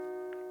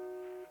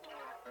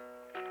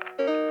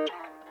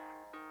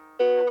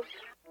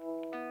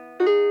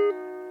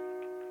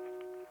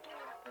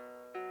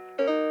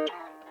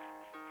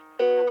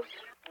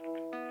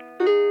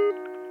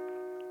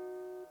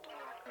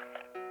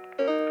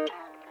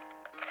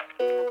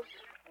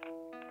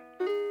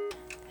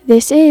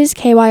This is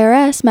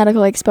KYRS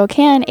Medical Lake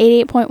Spokane,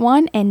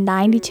 88.1 and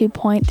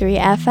 92.3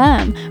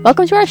 FM.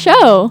 Welcome to our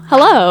show.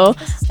 Hello.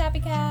 This is Tabby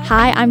Cat.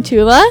 Hi, I'm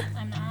Tula.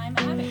 I'm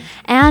Abby.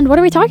 And what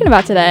are we talking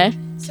about today?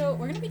 So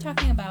we're going to be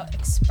talking about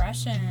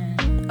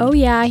expression. Oh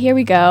yeah, here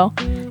we go.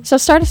 So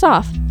start us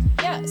off.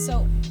 Yeah,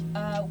 so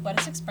what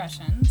is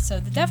expression? So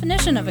the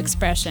definition of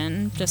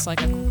expression, just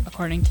like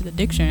according to the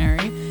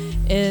dictionary,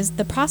 is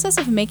the process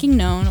of making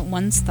known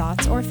one's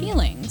thoughts or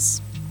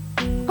feelings.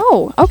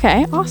 Oh,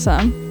 okay,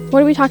 awesome.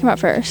 What are we talking about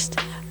first?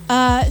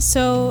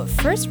 So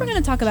first we're going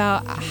to talk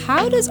about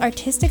how does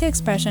artistic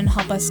expression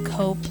help us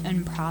cope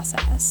and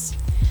process?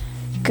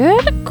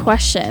 Good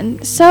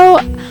question. So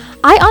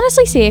I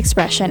honestly see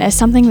expression as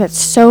something that's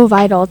so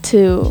vital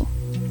to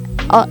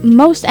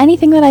most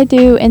anything that I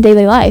do in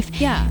daily life.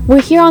 Yeah.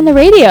 We're here on the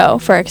radio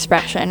for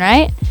expression,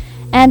 right?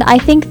 And I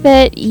think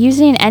that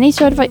using any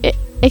sort of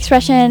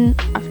expression,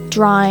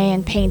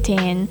 drawing,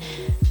 painting,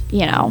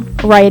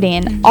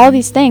 writing, all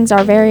these things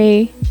are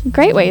very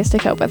great ways to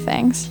cope with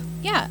things.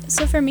 Yeah,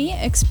 so for me,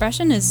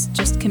 expression is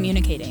just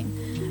communicating.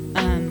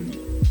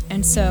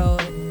 And so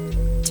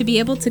to be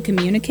able to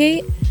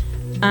communicate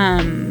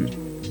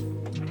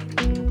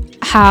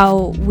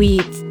how we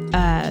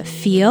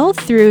feel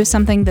through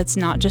something that's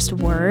not just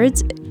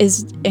words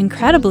is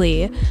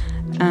incredibly,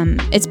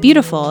 it's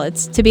beautiful.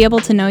 It's to be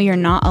able to know you're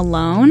not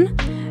alone.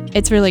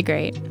 It's really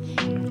great.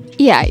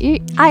 Yeah,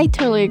 I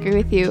totally agree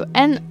with you.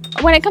 And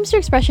when it comes to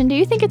expression, do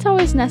you think it's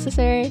always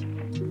necessary?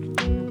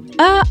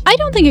 I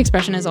don't think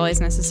expression is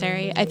always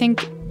necessary. I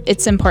think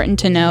it's important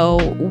to know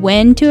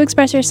when to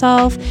express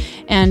yourself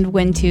and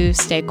when to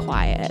stay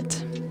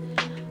quiet.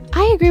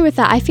 I agree with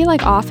that. I feel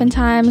like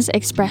oftentimes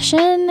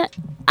expression,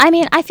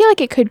 I feel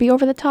like it could be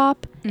over the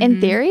top in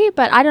theory,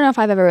 but I don't know if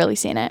I've ever really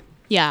seen it.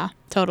 Yeah,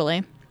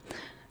 totally.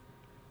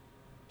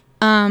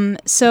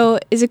 So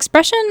is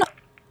expression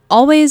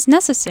always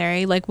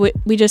necessary? Like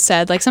we just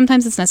said, like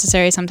sometimes it's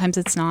necessary, sometimes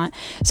it's not.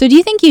 So do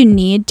you think you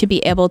need to be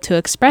able to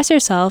express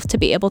yourself to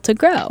be able to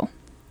grow?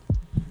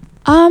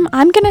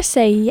 I'm gonna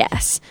say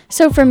yes.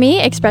 So for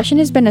me, expression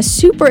has been a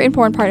super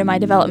important part of my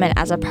development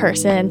as a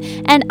person,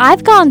 and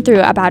I've gone through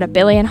about 1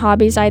 billion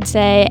hobbies, I'd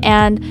say,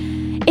 and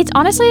it's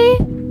honestly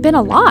been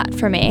a lot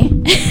for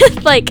me.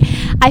 Like,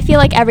 I feel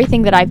like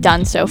everything that I've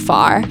done so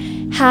far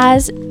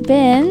has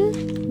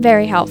been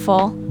very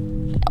helpful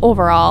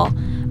overall.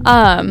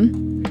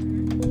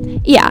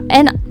 Yeah,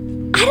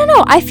 and I don't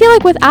know, I feel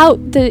like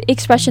without the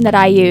expression that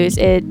I use,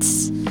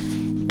 it's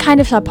kind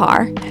of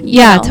subpar.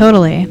 Yeah,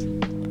 totally.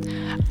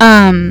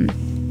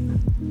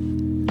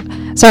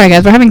 Sorry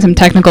guys, we're having some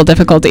technical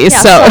difficulties,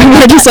 so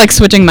we're just like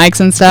switching mics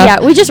and stuff.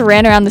 Yeah, we just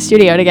ran around the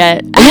studio to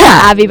get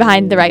Abby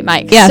behind the right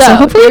mic. Yeah, so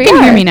hopefully you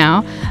can hear me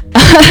now.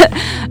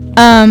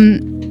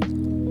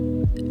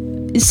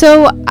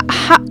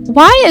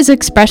 Why is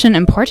expression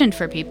important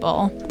for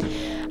people?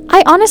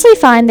 I honestly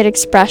find that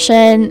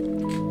expression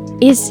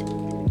is,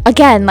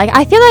 again, like,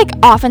 I feel like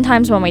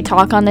oftentimes when we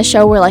talk on the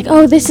show, we're like,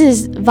 oh, this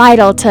is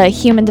vital to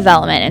human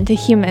development and to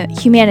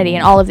humanity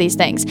and all of these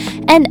things.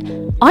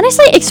 And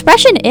honestly,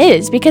 expression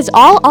is, because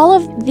all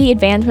of the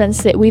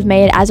advancements that we've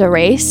made as a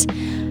race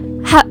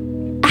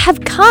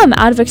have come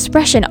out of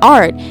expression,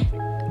 art,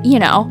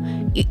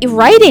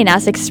 writing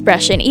as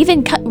expression,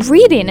 even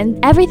reading and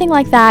everything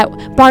like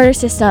that, barter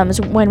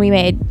systems when we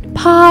made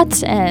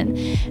pots and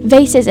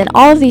vases and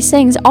all of these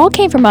things all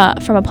came from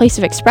a place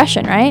of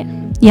expression, right?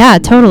 Yeah,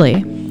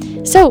 totally.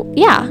 So,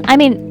 yeah,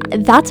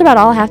 that's about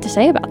all I have to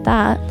say about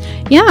that.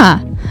 Yeah.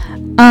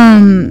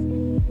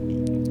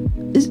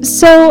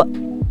 So,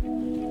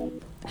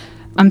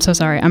 I'm so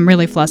sorry. I'm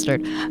really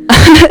flustered.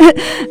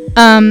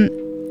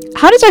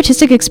 How does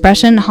artistic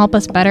expression help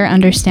us better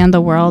understand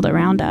the world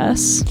around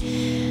us?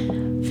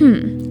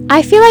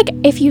 I feel like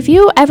if you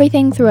view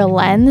everything through a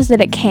lens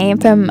that it came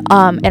from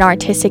an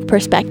artistic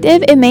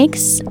perspective, it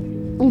makes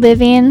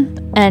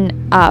living and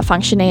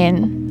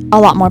functioning a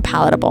lot more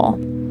palatable.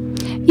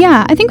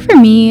 Yeah, I think for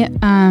me,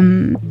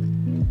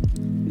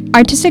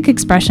 artistic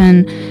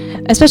expression,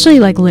 especially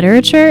like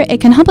literature,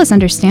 it can help us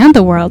understand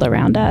the world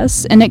around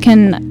us, and it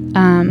can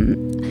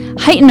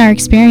heighten our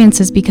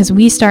experiences because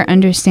we start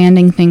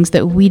understanding things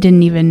that we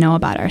didn't even know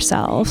about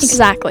ourselves.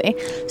 Exactly.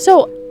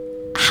 So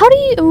how do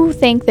you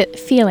think that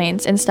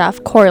feelings and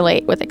stuff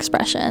correlate with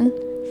expression?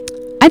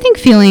 I think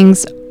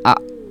feelings,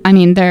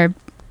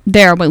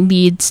 they're what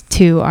leads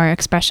to our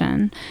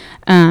expression.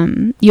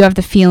 You have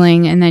the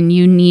feeling and then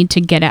you need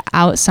to get it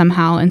out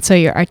somehow, and so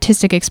your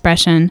artistic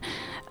expression,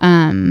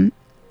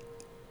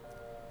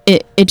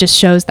 it just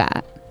shows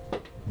that.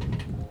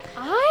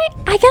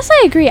 I guess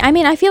I agree.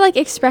 I feel like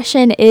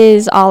expression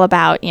is all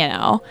about,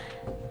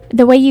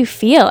 the way you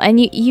feel,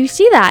 and you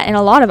see that in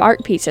a lot of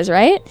art pieces,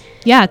 right?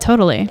 Yeah,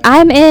 totally.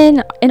 I'm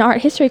in an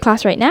art history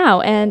class right now,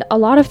 and a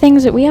lot of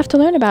things that we have to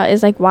learn about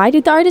is like, why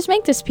did the artist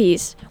make this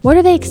piece? What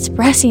are they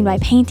expressing by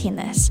painting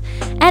this?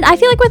 And I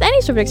feel like with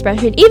any sort of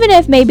expression, even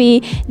if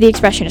maybe the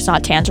expression is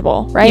not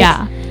tangible, right?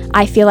 Yeah.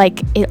 I feel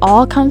like it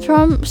all comes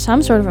from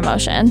some sort of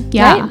emotion.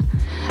 Yeah. Right?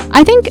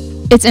 I think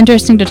it's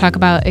interesting to talk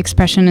about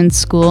expression in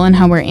school and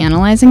how we're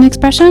analyzing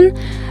expression,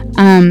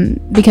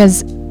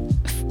 because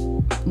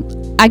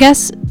I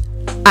guess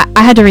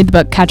I had to read the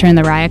book Catcher in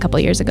the Rye a couple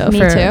years ago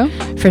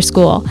for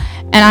school,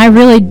 and I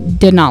really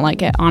did not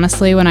like it,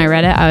 honestly. When I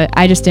read it,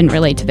 I just didn't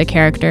relate to the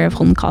character of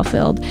Holden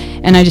Caulfield,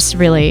 and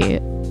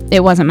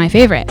it wasn't my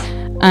favorite.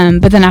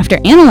 But then after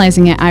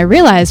analyzing it, I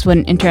realized what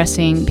an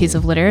interesting piece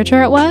of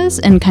literature it was,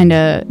 and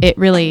it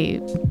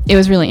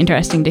was really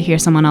interesting to hear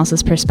someone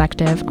else's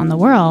perspective on the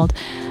world.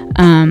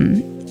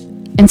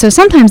 And so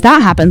sometimes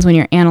that happens when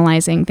you're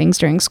analyzing things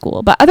during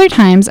school, but other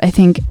times I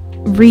think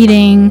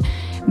reading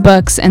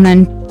books and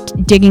then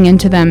digging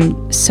into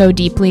them so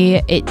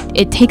deeply,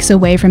 it takes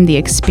away from the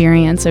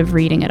experience of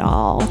reading it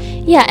all.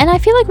 Yeah, and I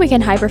feel like we can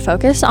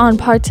hyper-focus on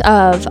parts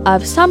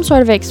of some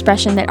sort of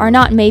expression that are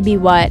not maybe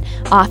what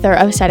author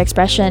of said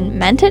expression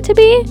meant it to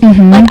be.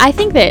 Mm-hmm. Like, I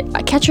think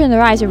that Catcher in the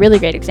Rye is a really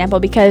great example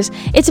because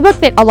it's a book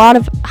that a lot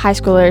of high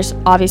schoolers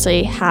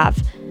obviously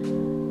have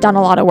done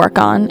a lot of work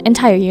on,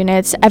 entire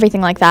units,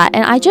 everything like that.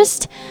 And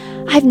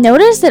I've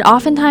noticed that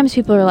oftentimes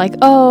people are like,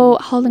 oh,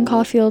 Holden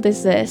Caulfield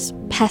is this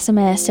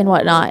pessimist and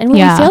whatnot. And what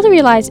we fail to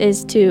realize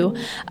is to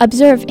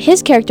observe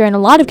his character and a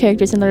lot of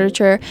characters in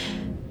literature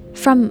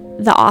from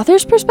the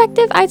author's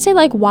perspective. I'd say,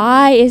 like,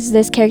 why is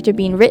this character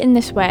being written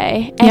this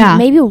way? And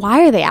maybe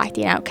why are they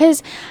acting out?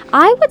 Because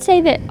I would say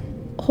that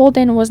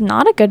Holden was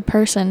not a good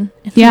person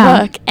in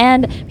the book.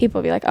 And people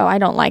would be like, oh, I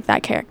don't like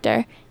that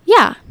character.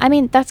 Yeah, I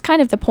mean, that's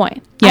kind of the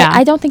point. Yeah.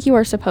 I don't think you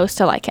were supposed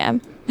to like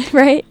him.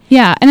 Right?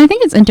 Yeah, and I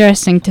think it's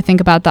interesting to think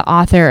about the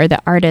author or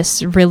the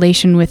artist's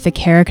relation with the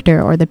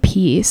character or the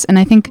piece. And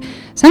I think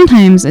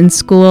sometimes in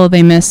school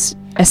they miss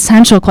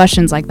essential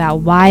questions like that.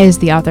 Why is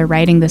the author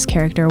writing this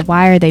character?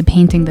 Why are they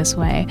painting this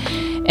way?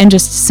 And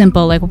just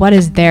simple, like, what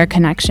is their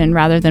connection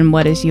rather than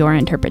what is your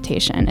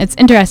interpretation? It's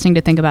interesting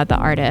to think about the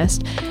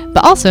artist,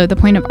 but also the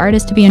point of art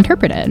is to be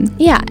interpreted.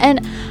 Yeah,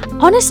 and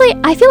honestly,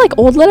 I feel like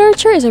old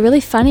literature is a really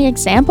funny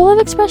example of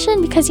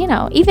expression because,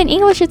 even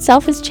English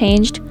itself has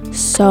changed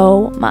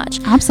so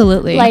much.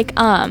 Absolutely. Like,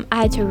 I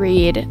had to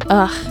read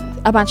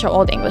a bunch of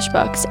old English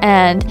books,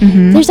 and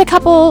there's a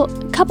couple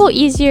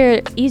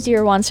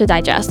easier ones to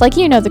digest. Like,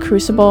 The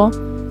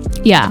Crucible.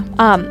 Yeah.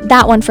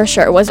 That one for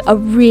sure was a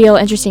real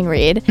interesting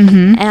read.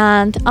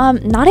 And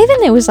not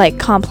even it was like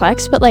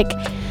complex, but like,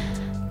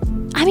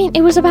 I mean,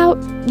 it was about,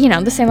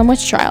 the Salem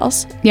witch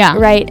trials. Yeah.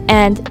 Right?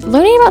 And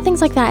learning about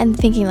things like that and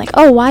thinking like,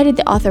 oh, why did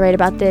the author write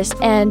about this?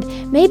 And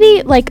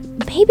maybe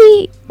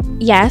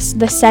yes,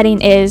 the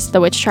setting is the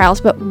witch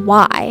trials, but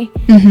why?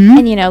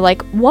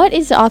 And, what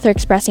is the author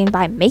expressing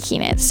by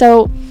making it?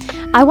 So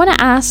I want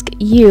to ask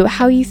you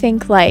how you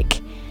think,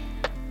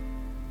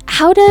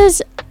 how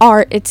does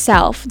art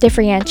itself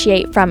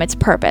differentiate from its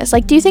purpose?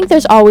 Like, do you think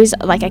there's always,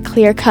 a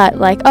clear-cut,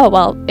 oh,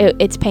 well,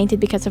 it's painted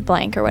because of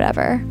blank or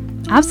whatever?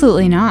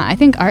 Absolutely not. I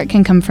think art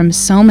can come from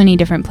so many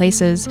different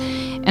places.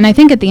 And I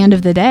think at the end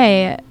of the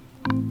day,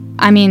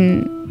 I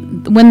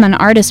mean, when an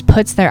artist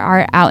puts their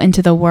art out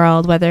into the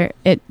world, whether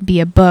it be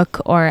a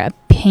book or a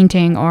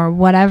painting or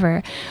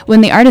whatever,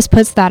 when the artist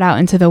puts that out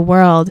into the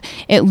world,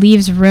 it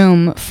leaves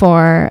room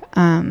for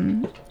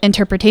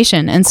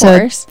interpretation. And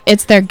so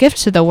it's their gift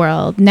to the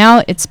world.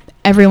 Now it's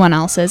everyone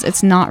else's.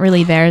 It's not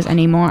really theirs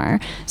anymore.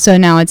 So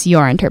now it's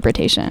your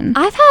interpretation.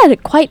 I've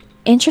had quite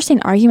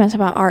interesting arguments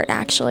about art,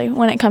 actually,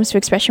 when it comes to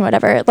expression,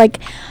 whatever. Like,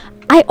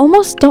 I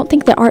almost don't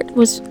think that art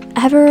was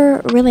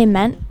ever really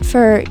meant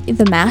for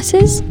the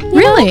masses.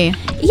 Really?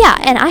 Yeah,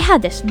 and I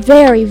had this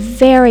very,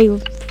 very,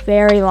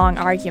 very long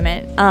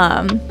argument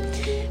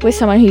with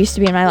someone who used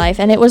to be in my life,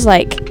 and it was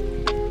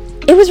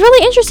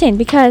really interesting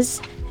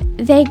because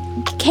they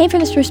came from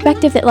this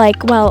perspective that,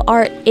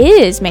 art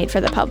is made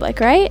for the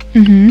public, right?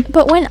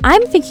 But when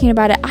I'm thinking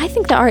about it, I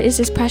think that art is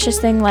this precious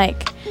thing,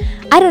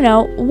 I don't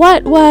know,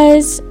 what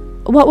was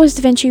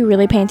Da Vinci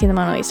really painting the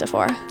Mona Lisa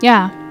for?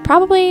 Yeah.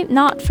 Probably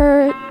not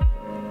for,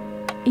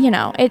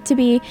 it to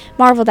be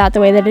marveled at the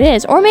way that it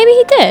is. Or maybe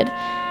he did.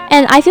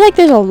 And I feel like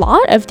there's a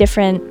lot of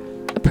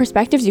different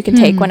perspectives you can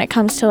take when it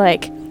comes to,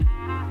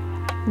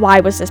 why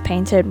was this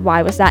painted?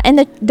 Why was that? And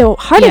the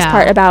hardest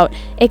part about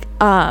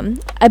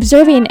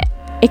observing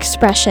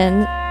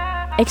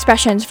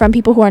expressions from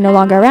people who are no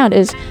longer around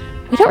is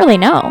we don't really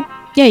know.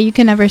 Yeah, you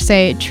can never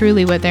say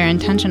truly what their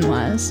intention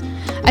was.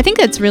 I think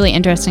it's really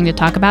interesting to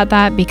talk about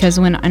that because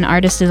when an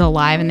artist is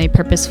alive and they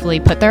purposefully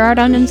put their art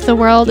out into the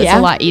world, it's a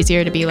lot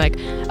easier to be like,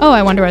 oh,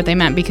 I wonder what they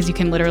meant, because you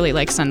can literally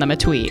send them a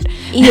tweet.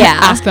 Yeah.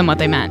 Ask them what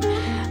they meant.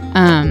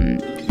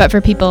 But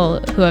for people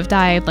who have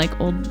died, like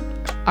old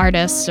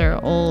artists or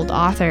old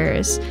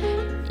authors,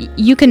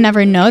 you can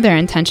never know their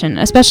intention,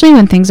 especially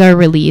when things are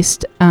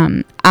released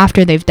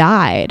after they've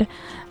died.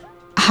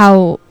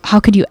 How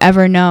could you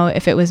ever know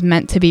if it was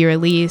meant to be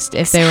released,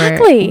 if they were,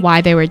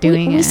 why they were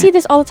doing it? We see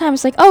this all the time.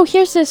 It's like, oh,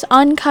 here's this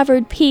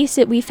uncovered piece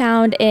that we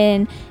found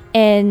in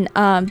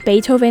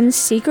Beethoven's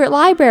secret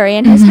library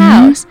in his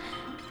house.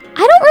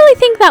 I don't really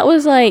think that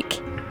was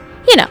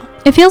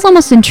it feels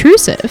almost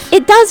intrusive.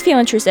 It does feel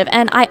intrusive,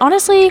 and I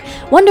honestly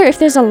wonder if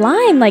there's a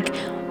line,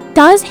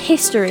 does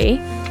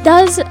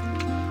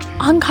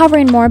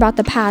uncovering more about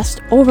the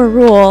past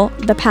overrule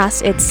the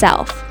past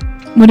itself?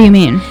 What do you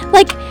mean?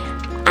 Like,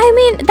 I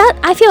mean, that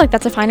I feel like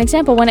that's a fine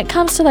example when it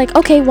comes to like,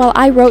 okay, well,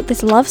 I wrote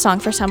this love song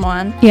for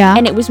someone,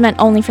 and it was meant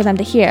only for them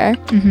to hear,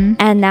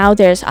 and now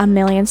there's a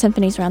million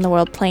symphonies around the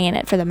world playing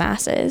it for the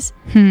masses.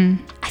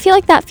 I feel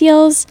like that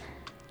feels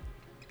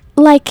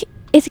like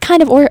it's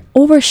kind of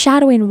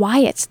overshadowing why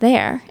it's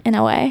there in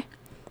a way.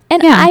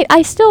 And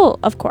I still,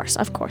 of course,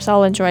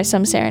 I'll enjoy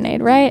some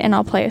serenade, right? And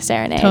I'll play a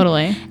serenade.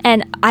 Totally.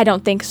 And I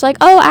don't think it's like,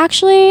 oh,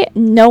 actually,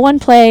 no one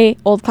play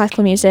old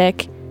classical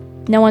music.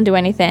 No one do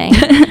anything.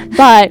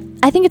 But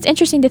I think it's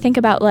interesting to think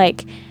about,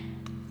 like,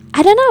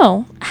 I don't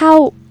know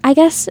how, I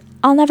guess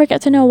I'll never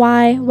get to know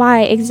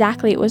why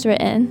exactly it was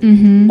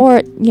written,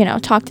 or, you know,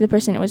 talk to the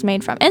person it was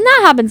made from. And that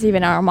happens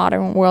even in our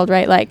modern world,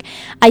 right? Like,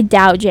 I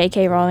doubt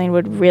J.K. Rowling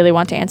would really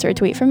want to answer a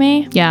tweet for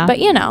me. Yeah. But,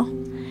 you know,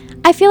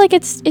 I feel like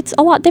it's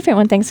a lot different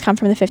when things come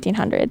from the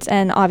 1500s.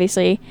 And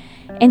obviously,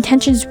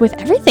 intentions with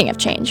everything have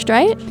changed,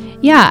 right?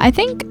 Yeah, I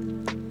think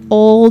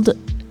old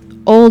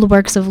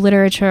works of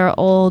literature,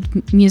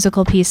 old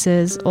musical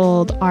pieces,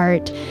 old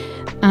art,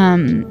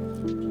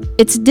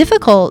 it's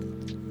difficult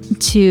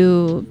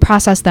to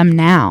process them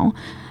now.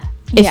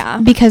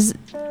 Because,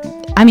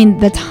 I mean,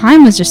 the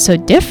time was just so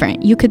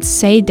different. You could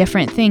say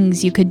different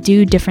things. You could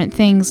do different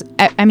things.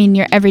 I mean,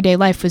 your everyday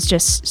life was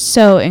just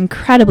so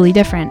incredibly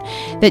different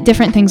that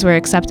different things were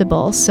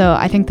acceptable. So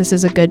I think this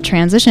is a good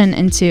transition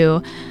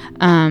into,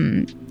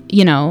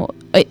 you know,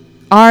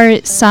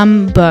 are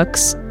some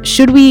books,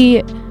 should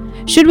we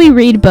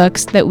read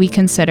books that we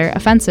consider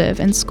offensive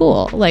in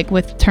school, like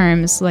with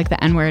terms like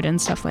the N-word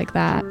and stuff like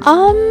that?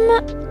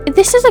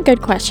 This is a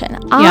good question.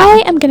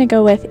 I am going to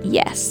go with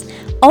yes.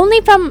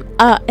 Only from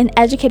an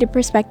educated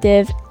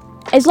perspective,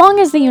 as long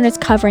as the unit's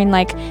covering,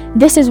 like,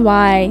 this is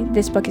why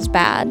this book is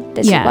bad,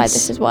 this is why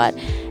this is what.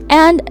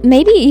 And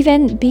maybe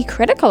even be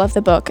critical of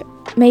the book.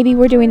 Maybe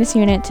we're doing this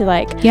unit to,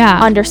 like,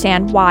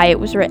 understand why it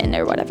was written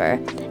or whatever.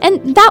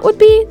 And that would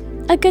be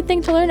a good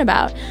thing to learn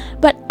about.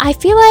 But I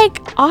feel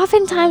like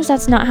oftentimes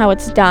that's not how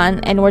it's done,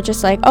 and we're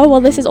just like, oh,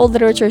 well, this is old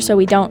literature, so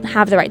we don't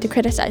have the right to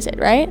criticize it,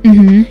 right?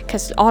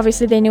 Because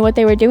obviously they knew what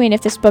they were doing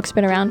if this book's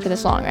been around for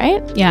this long,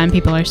 right? Yeah, and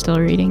people are still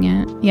reading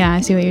it. Yeah,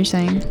 I see what you're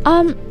saying.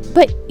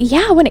 But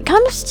yeah, when it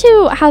comes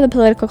to how the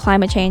political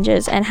climate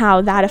changes and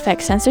how that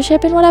affects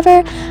censorship and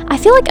whatever, I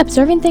feel like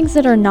observing things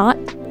that are not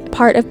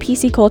part of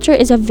PC culture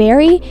is a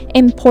very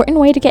important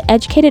way to get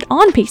educated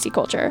on PC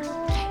culture.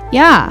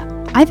 Yeah,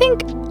 I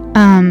think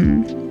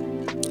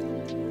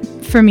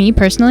for me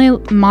personally,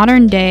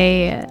 modern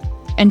day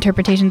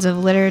interpretations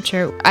of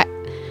literature,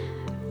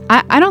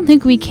 I don't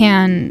think we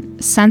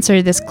can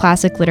censor this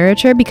classic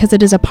literature because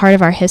it is a part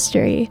of our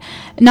history.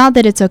 Not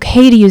that it's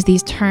okay to use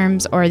these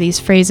terms or these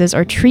phrases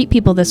or treat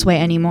people this way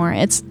anymore.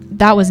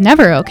 That was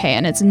never okay,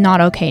 and it's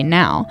not okay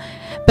now.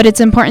 But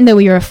it's important that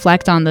we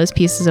reflect on those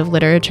pieces of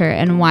literature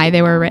and why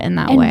they were written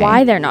that way. And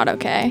why they're not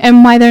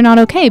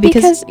okay.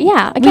 Because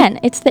yeah, again,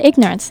 it's the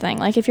ignorance thing.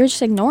 Like, if you're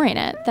just ignoring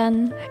it,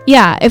 then...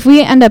 Yeah, if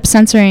we end up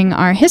censoring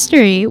our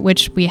history,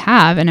 which we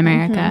have in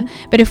America,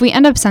 but if we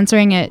end up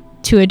censoring it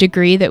to a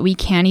degree that we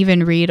can't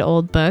even read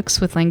old books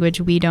with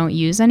language we don't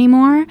use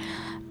anymore,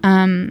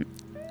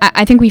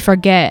 I think we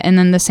forget, and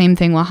then the same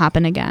thing will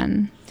happen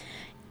again.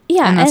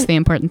 Yeah. And that's the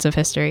importance of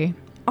history.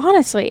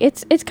 Honestly,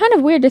 it's kind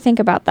of weird to think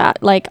about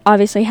that. Like,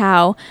 obviously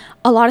how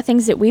a lot of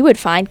things that we would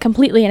find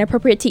completely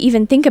inappropriate to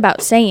even think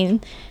about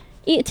saying,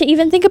 to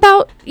even think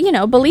about, you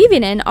know,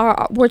 believing in,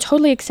 were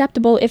totally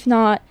acceptable, if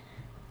not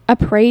a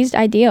praised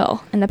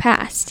ideal in the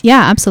past.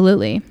 Yeah,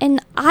 absolutely. And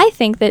I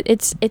think that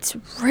it's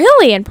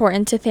really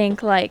important to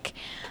think, like,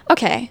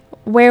 okay,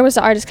 where was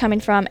the artist coming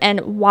from and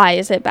why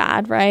is it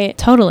bad, right?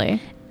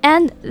 Totally.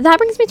 And that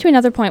brings me to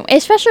another point,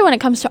 especially when it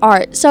comes to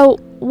art. So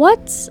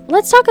let's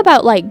talk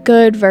about, like,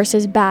 good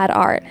versus bad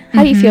art.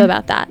 How do you feel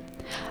about that?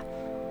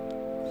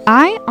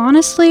 I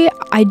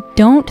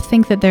don't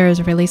think that there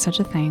is really such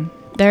a thing.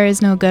 There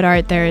is no good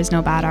art. There is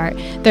no bad art.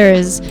 There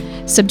is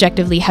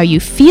subjectively how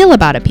you feel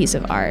about a piece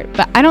of art.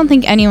 But I don't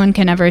think anyone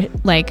can ever,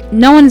 like,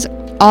 not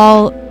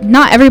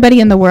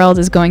everybody in the world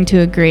is going to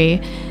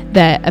agree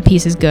that a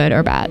piece is good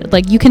or bad.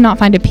 Like, you cannot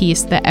find a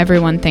piece that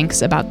everyone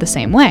thinks about the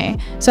same way.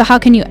 So how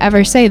can you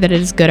ever say that it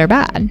is good or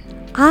bad?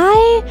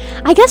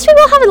 I guess we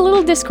will have a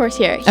little discourse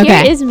here.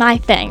 Here is my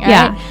thing, right?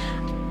 Yeah.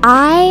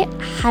 I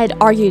had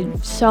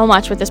argued so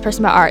much with this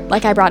person about art,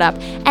 like I brought up,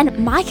 and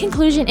my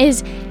conclusion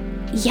is,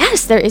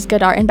 yes, there is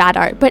good art and bad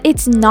art, but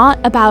it's not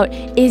about,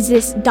 is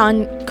this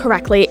done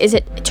correctly? Is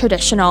it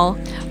traditional?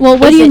 Well,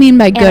 what do you mean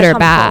by good or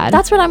bad?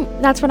 That's what I'm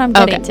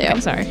getting to. Okay,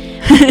 sorry.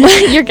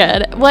 You're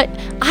good. What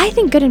I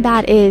think good and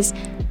bad is,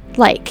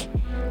 like,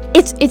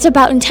 it's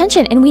about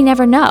intention, and we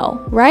never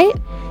know, right?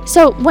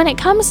 So when it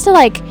comes to,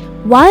 like,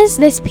 was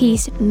this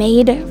piece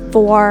made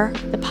for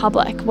the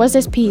public? Was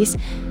this piece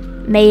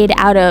made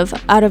out of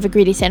a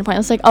greedy standpoint?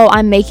 It's like, oh,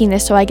 I'm making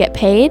this so I get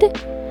paid.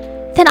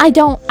 then I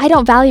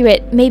don't value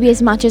it maybe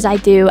as much as I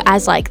do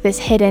as like this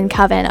hidden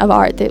coven of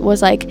art that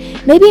was like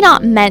maybe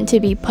not meant to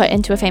be put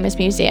into a famous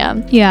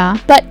museum. Yeah.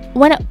 But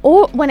when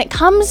it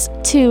comes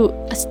to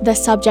the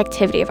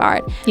subjectivity of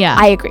art, yeah,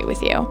 I agree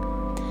with you,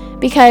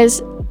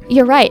 because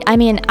you're right. I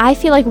mean, I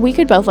feel like we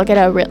could both look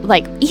at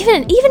like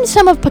even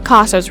some of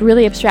Picasso's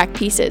really abstract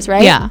pieces,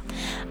 right? Yeah.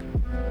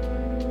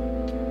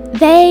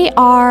 They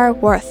are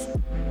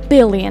worth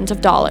billions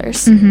of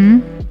dollars.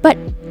 Mm-hmm. But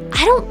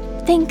I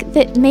don't think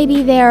that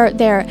maybe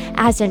they're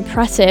as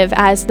impressive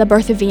as The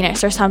Birth of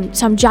Venus or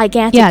some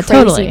gigantic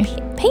crazy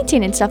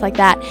painting and stuff like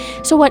that.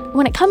 So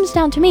when it comes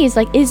down to me is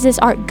like, is this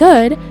art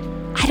good?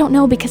 I don't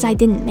know, because I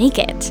didn't make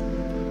it.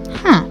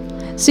 Huh.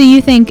 So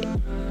you think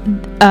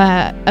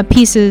a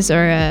piece's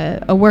or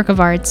a work of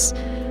art's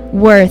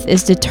worth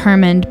is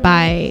determined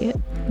by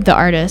the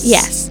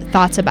artist's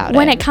thoughts about it?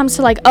 When it comes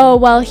to like, oh,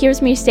 well,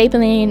 here's me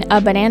stapling a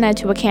banana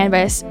to a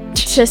canvas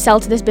to sell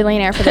to this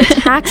billionaire for the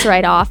tax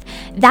write-off,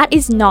 that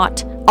is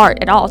not art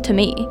at all to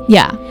me.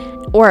 Yeah.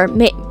 Or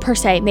per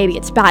se, maybe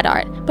it's bad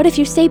art. But if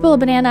you staple a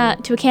banana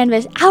to a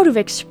canvas out of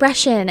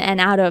expression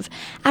and out of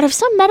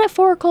some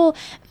metaphorical,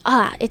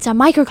 it's a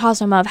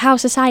microcosm of how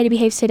society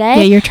behaves today.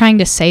 Yeah, you're trying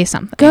to say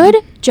something. Good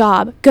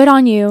job. Good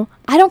on you.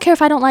 I don't care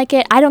if I don't like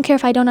it. I don't care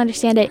if I don't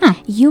understand it. Huh.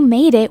 You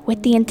made it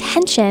with the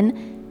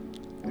intention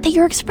that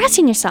you're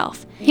expressing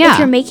yourself. Yeah. If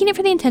you're making it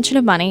for the intention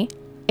of money,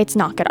 it's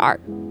not good art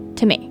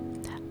to me.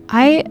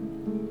 I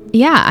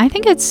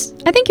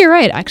think you're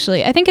right,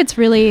 actually. I think it's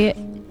really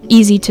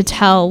easy to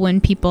tell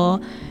when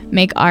people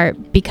make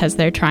art because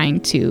they're trying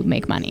to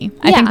make money.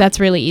 I think that's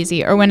really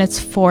easy. Or when it's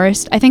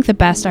forced. I think the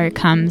best art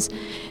comes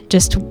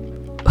just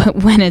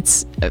when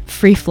it's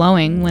free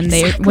flowing, when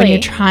you're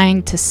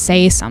trying to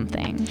say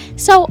something.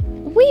 So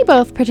we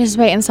both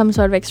participate in some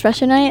sort of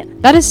expression,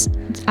 right? That is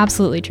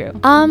absolutely true.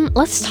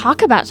 Let's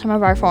talk about some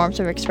of our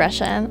forms of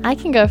expression. I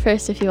can go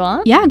first if you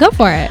want. Yeah, go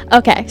for it.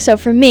 Okay, so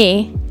for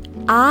me,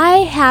 I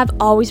have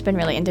always been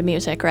really into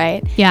music,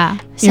 right? Yeah,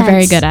 you're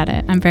very good at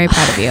it. I'm very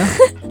proud of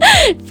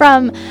you.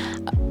 From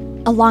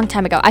a long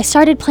time ago, I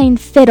started playing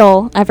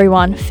fiddle,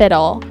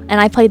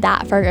 and I played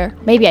that for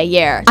maybe a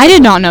year. I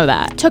did not know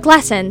that. Took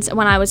lessons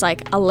when I was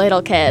like a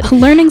little kid.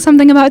 Learning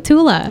something about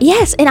tula.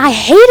 Yes, and I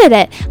hated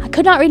it. I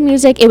could not read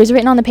music. It was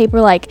written on the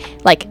paper like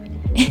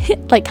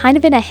kind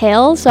of in a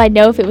hill, so I'd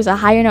know if it was a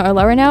higher note or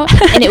lower note,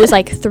 and it was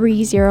like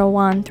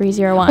 301,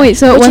 301. Wait,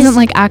 so it wasn't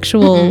like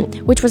actual...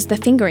 which was the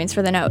fingerings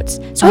for the notes.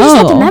 So I just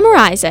had to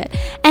memorize it.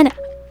 And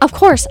of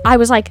course, I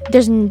was like,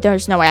 there's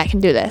no way I can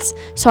do this.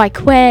 So I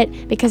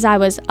quit because I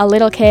was a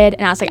little kid,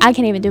 and I was like, I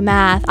can't even do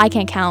math. I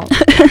can't count.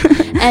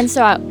 And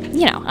so,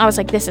 I was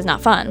like, this is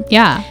not fun.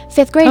 Yeah.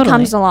 5th grade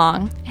comes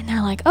along, and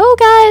they're like, oh,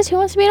 guys, who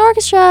wants to be in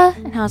orchestra?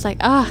 And I was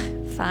like,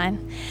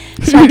 fine.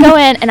 So I go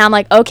in, and I'm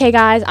like, okay,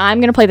 guys, I'm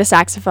going to play the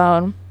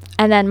saxophone.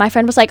 And then my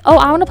friend was like, oh,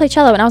 I want to play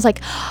cello. And I was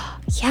like,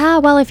 yeah,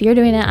 well, if you're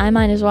doing it, I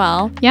might as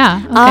well.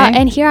 Yeah, okay.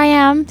 And here I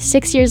am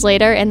 6 years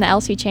later in the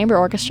LC Chamber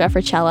Orchestra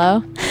for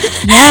cello.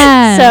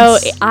 Yes.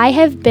 So I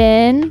have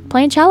been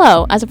playing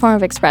cello as a form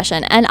of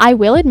expression. And I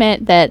will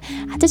admit that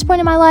at this point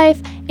in my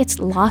life, it's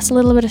lost a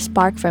little bit of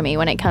spark for me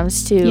when it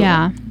comes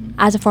to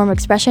as a form of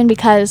expression,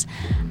 because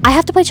I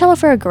have to play cello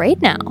for a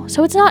grade now.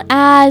 So it's not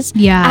as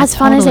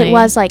fun as it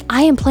was. Like,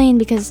 I am playing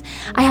because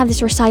I have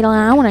this recital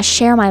and I want to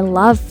share my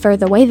love for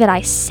the way that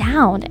I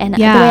sound and the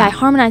way I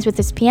harmonize with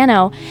this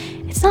piano.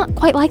 It's not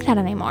quite like that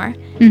anymore.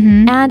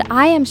 Mm-hmm. And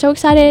I am so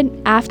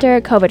excited after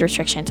COVID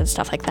restrictions and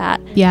stuff like that.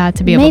 Yeah,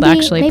 to be able to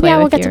actually play. Maybe I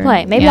will get to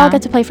play. Maybe I'll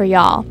get to play for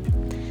y'all.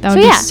 That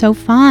would be so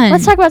fun.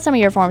 Let's talk about some of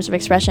your forms of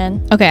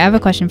expression. Okay, I have a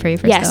question for you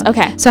first. Yes,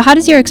 okay. So how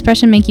does your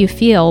expression make you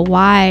feel?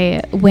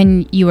 Why,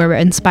 when you were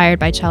inspired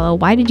by cello,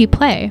 why did you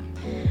play?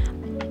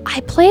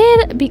 I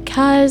played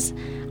because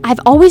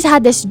I've always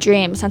had this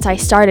dream since I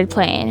started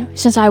playing,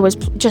 since I was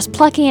just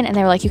plucking, and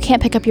they were like, you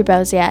can't pick up your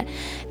bows yet.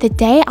 The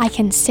day I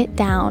can sit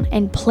down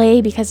and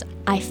play because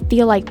I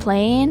feel like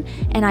playing,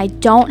 and I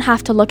don't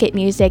have to look at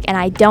music, and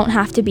I don't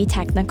have to be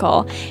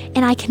technical,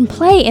 and I can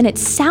play, and it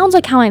sounds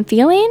like how I'm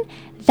feeling,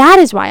 that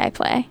is why I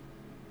play.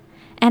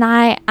 And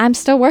I'm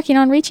still working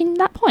on reaching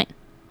that point.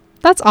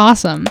 That's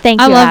awesome. Thank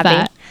you, I love Abby.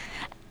 that.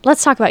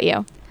 Let's talk about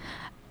you.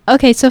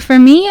 Okay, so for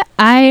me,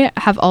 I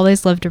have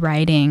always loved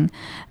writing.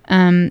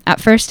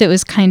 At first, it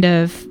was kind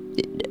of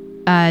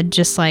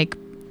just like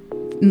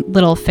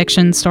little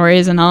fiction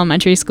stories in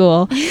elementary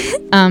school.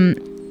 And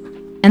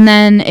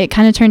then it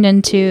kind of turned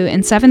into,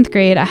 in 7th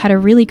grade, I had a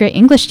really great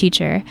English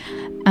teacher,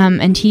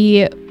 and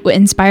he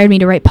inspired me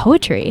to write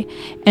poetry.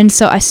 And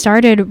so I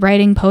started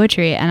writing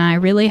poetry, and I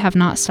really have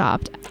not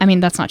stopped. I mean,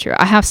 that's not true.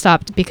 I have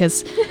stopped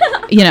because,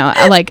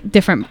 I like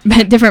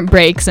different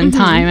breaks in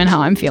time and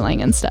how I'm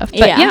feeling and stuff.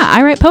 But yeah,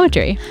 I write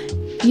poetry.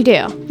 You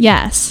do?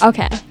 Yes.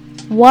 Okay.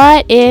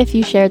 What if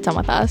you shared some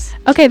with us?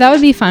 Okay, that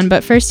would be fun.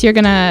 But first, you're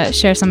going to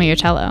share some of your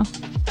cello.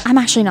 I'm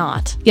actually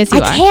not. Yes, you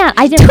are. I can't.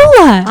 I didn't.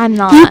 Tula! I'm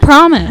not. You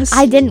promise.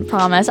 I didn't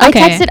promise.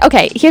 Okay. I texted.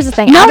 Okay, here's the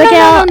thing. No,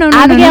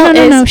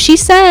 Abigail no. She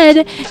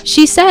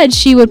said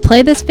she would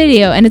play this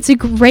video, and it's a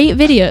great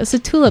video. So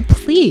Tula,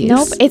 please.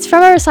 Nope. It's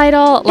from a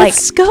recital like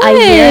It's good. a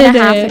year and a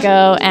half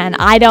ago, and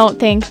I don't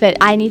think that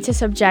I need to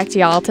subject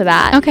y'all to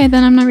that. Okay,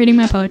 then I'm not reading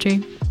my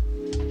poetry.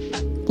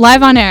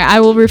 Live on air, I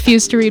will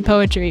refuse to read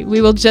poetry.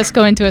 We will just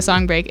go into a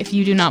song break if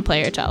you do not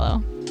play your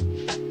cello.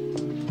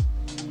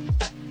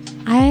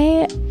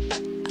 I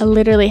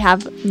literally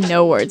have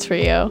no words for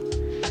you.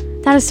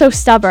 That is so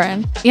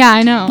stubborn. Yeah,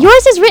 I know.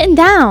 Yours is written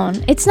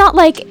down. It's not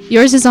like...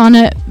 Yours is on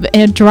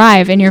a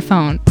drive in your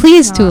phone.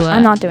 Please, Tula.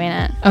 I'm not doing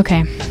it.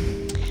 Okay.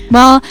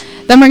 Well,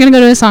 then we're going to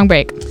go to a song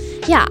break.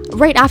 Yeah,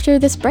 right after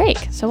this break.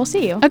 So we'll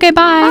see you. Okay,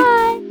 bye.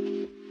 Bye.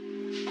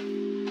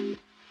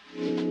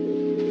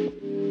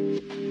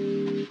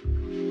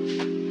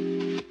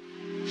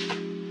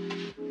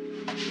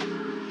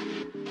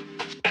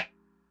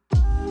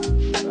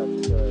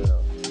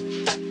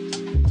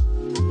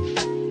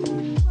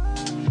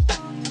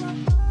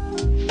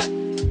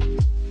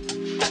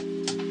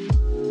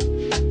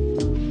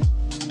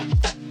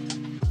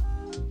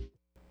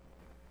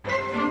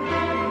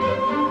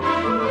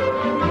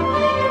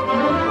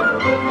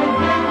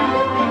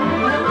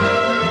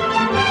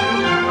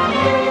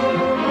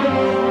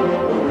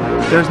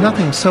 There's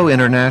nothing so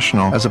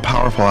international as a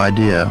powerful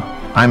idea.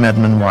 I'm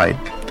Edmund White.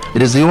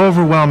 It is the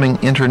overwhelming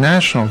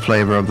international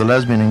flavor of the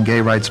lesbian and gay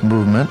rights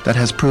movement that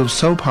has proved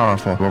so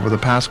powerful over the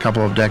past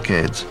couple of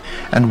decades.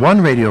 And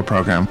one radio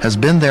program has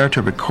been there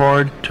to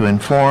record, to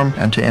inform,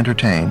 and to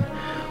entertain.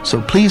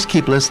 So please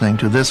keep listening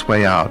to This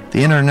Way Out,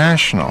 the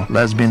international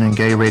lesbian and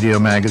gay radio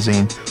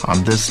magazine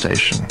on this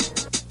station.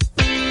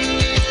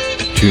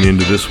 Tune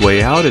into This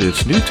Way Out at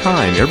its new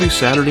time every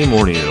Saturday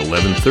morning at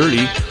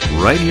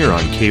 11:30, right here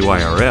on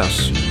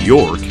KYRS,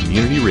 your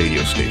community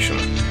radio station.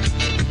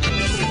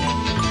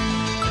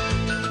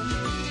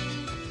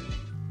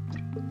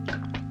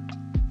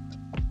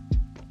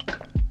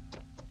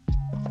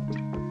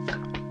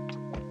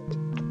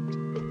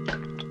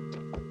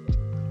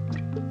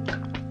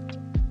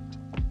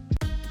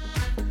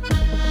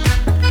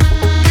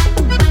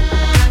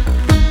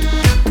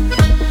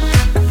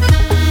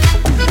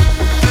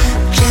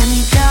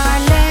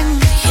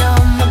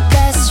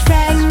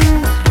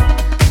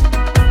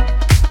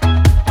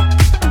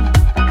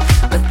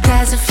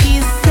 There's a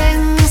few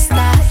things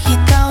that you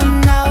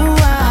don't know.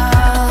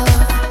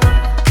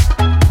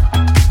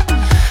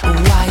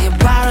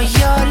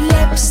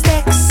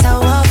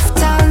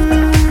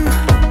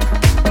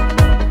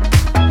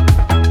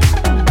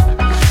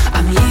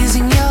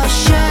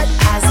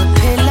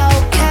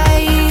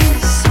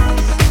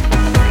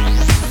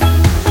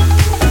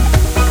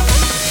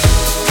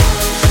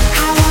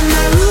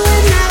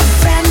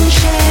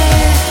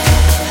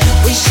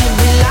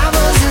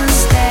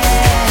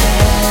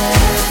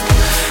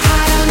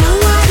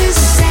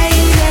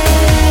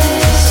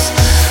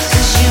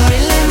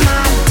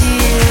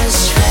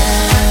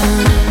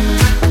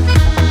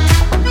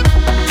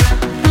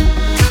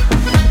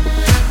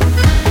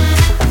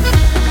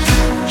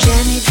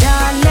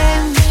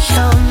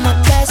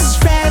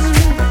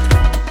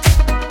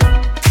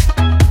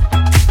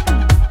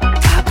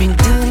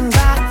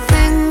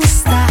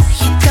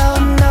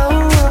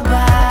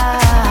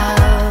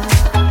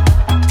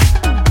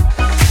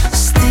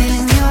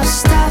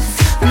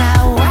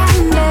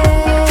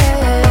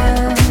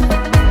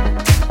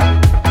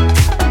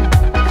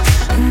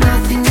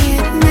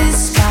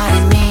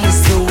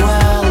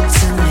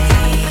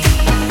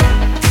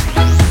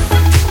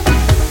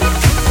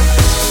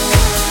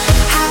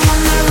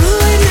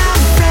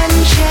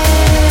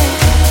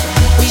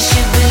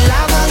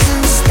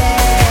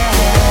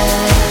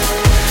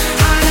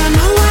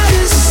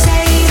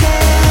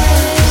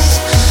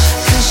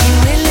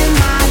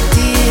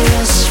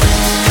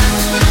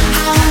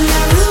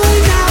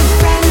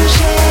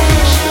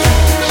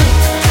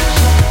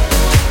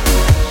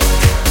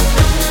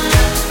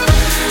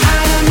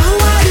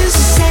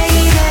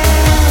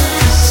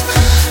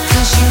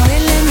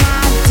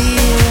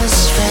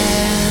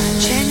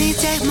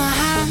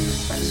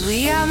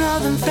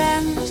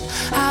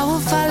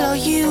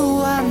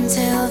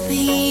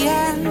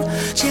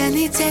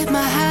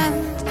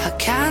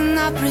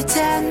 cannot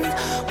pretend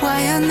why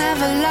I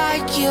never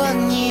like your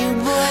new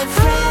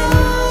boyfriend.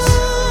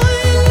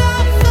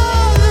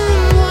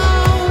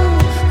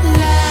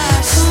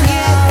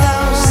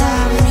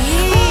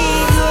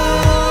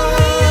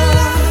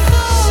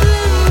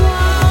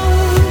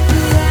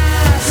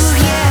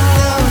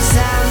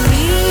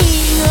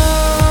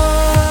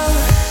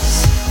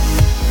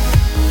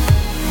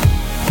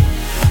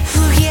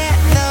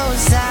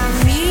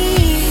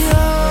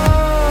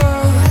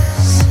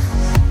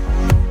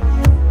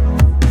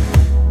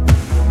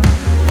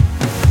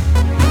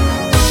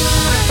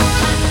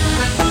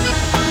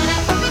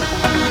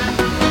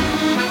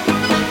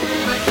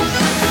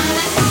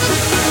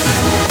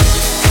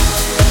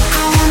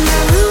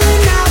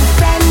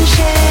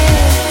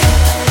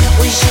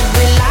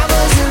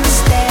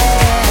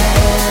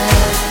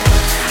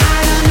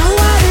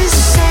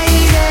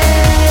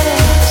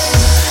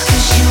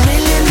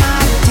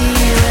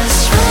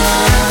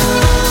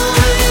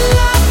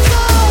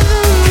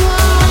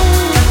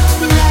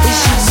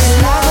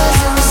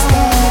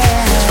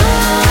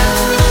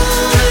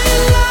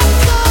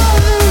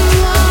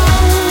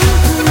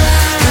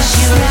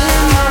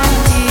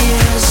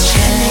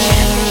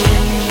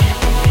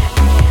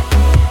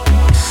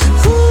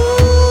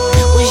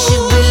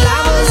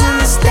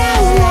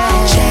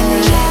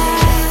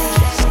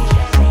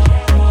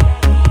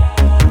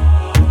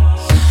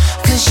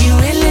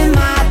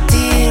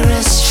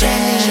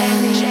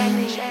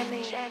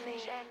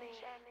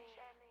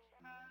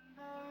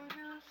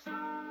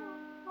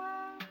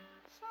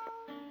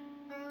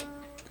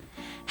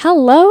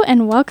 Hello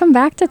and welcome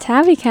back to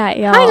Tabby Cat,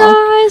 y'all.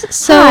 Hi guys.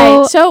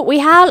 So we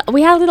had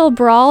a little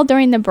brawl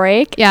during the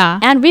break.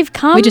 Yeah. And we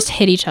just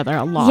hit each other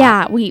a lot.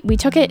 Yeah, we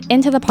took it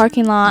into the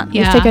parking lot.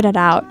 Yeah. We figured it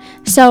out.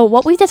 So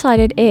what we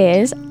decided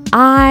is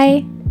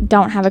I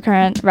don't have a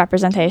current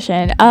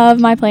representation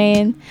of my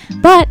plane,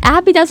 but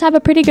Abby does have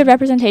a pretty good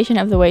representation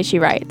of the way she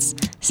writes.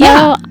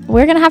 So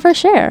we're gonna have her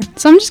share.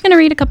 So I'm just gonna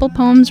read a couple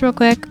poems real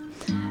quick.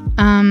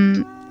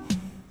 I'm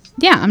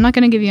not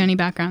gonna give you any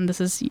background. This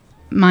is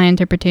my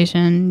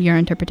interpretation, your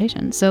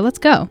interpretation. So let's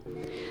go.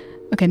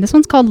 Okay, this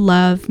one's called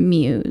Love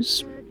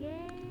Muse.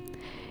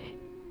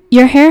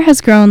 Your hair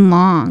has grown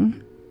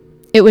long.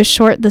 It was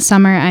short the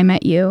summer I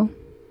met you.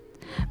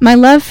 My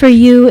love for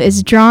you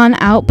is drawn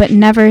out but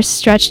never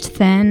stretched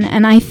thin,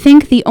 and I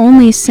think the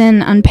only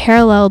sin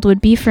unparalleled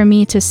would be for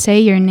me to say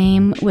your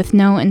name with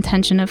no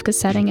intention of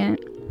cassetting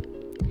it.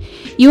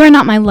 You are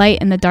not my light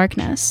in the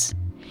darkness.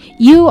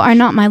 You are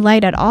not my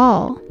light at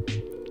all.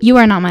 You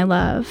are not my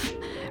love.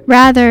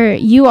 Rather,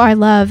 you are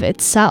love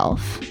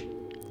itself.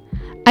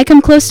 I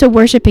come close to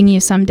worshiping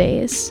you some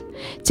days,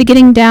 to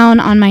getting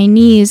down on my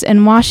knees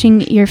and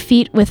washing your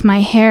feet with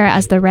my hair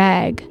as the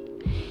rag.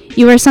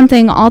 You are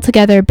something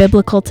altogether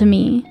biblical to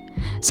me,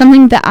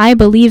 something that I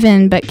believe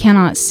in but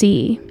cannot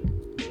see.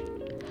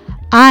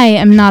 I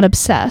am not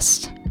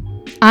obsessed.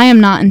 I am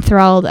not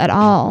enthralled at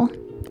all.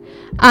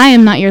 I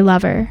am not your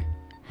lover.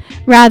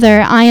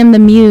 Rather, I am the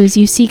muse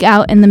you seek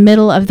out in the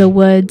middle of the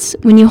woods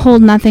when you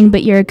hold nothing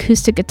but your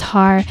acoustic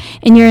guitar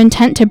and your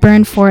intent to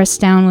burn forests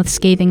down with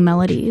scathing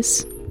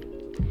melodies.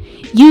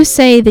 You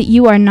say that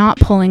you are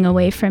not pulling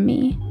away from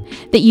me,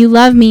 that you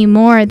love me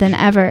more than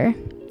ever.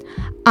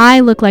 I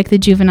look like the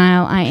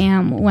juvenile I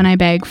am when I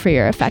beg for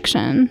your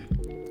affection.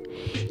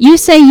 You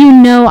say you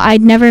know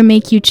I'd never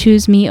make you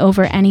choose me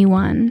over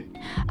anyone.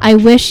 I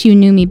wish you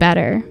knew me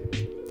better.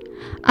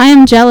 I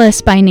am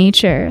jealous by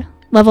nature,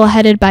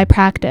 level-headed by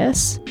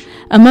practice,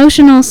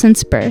 emotional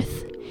since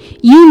birth.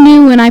 You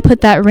knew when I put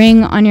that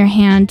ring on your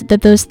hand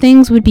that those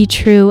things would be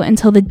true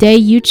until the day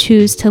you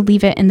choose to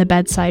leave it in the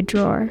bedside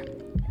drawer.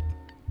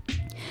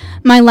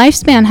 My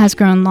lifespan has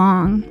grown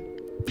long.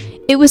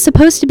 It was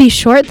supposed to be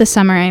short the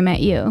summer I met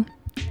you.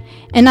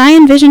 And I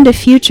envisioned a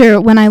future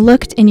when I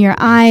looked in your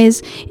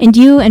eyes and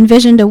you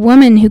envisioned a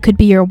woman who could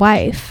be your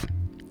wife.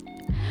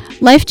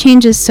 Life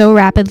changes so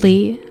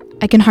rapidly,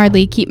 I can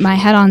hardly keep my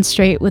head on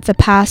straight with the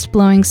past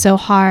blowing so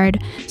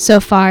hard, so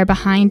far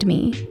behind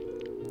me.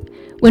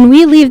 When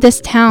we leave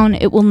this town,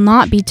 it will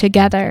not be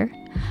together.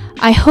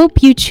 I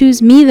hope you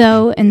choose me,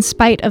 though, in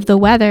spite of the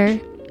weather.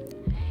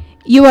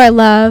 You are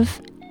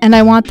love, and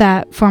I want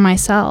that for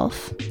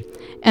myself.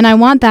 And I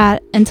want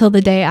that until the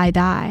day I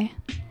die.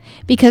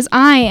 Because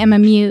I am a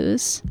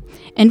muse,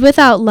 and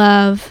without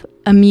love,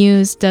 a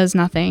muse does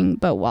nothing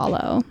but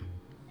wallow.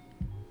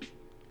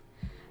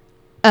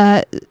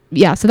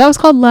 So that was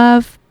called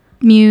Love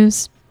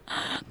Muse.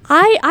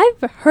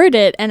 I've heard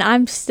it and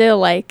I'm still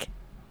like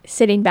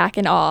sitting back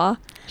in awe.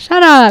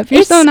 Shut up.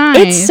 You're so nice.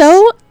 It's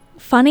so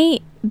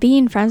funny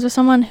being friends with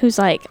someone who's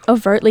like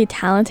overtly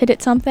talented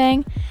at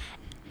something.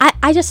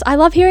 I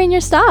love hearing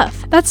your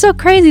stuff. That's so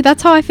crazy.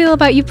 That's how I feel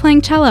about you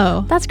playing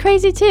cello. That's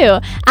crazy too.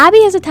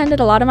 Abby has attended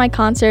a lot of my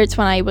concerts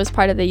when I was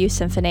part of the youth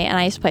symphony and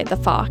I used to play at the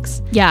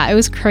Fox. Yeah, it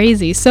was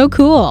crazy. So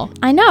cool.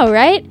 I know,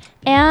 right?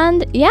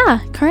 And yeah,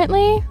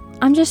 currently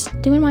I'm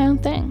just doing my own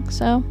thing,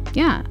 so.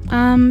 Yeah.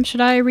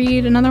 Should I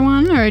read another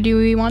one, or do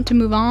we want to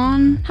move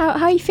on? How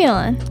are you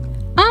feeling?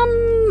 I'll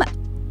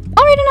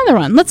read another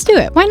one. Let's do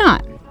it. Why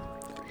not?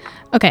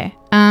 Okay.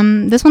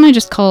 This one I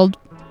just called...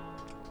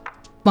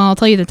 Well, I'll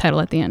tell you the title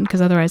at the end,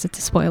 because otherwise it's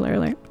a spoiler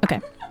alert. Okay.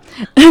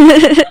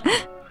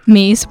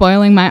 Me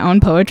spoiling my own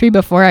poetry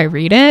before I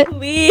read it?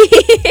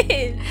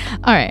 Please.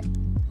 All right.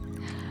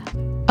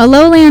 A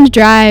lowland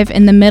drive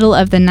in the middle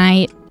of the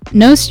night.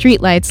 No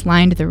streetlights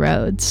lined the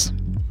roads.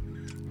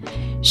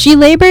 She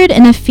labored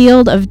in a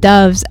field of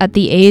doves at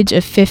the age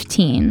of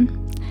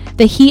 15.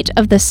 The heat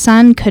of the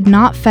sun could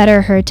not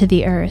fetter her to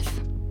the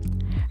earth.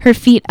 Her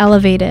feet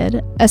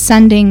elevated,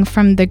 ascending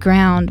from the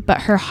ground,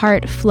 but her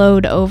heart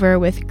flowed over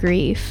with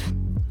grief.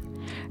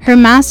 Her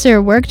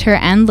master worked her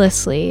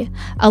endlessly,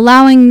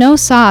 allowing no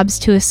sobs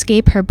to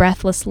escape her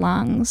breathless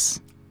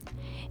lungs.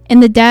 In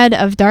the dead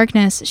of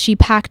darkness, she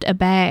packed a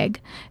bag,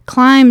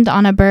 climbed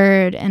on a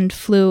bird, and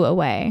flew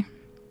away.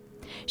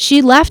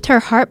 She left her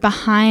heart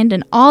behind,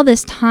 and all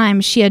this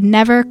time she had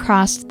never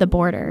crossed the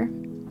border.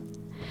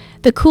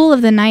 The cool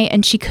of the night,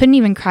 and she couldn't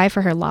even cry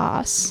for her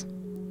loss.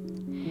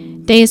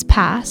 Days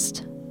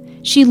passed.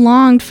 She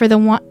longed for the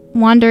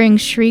wandering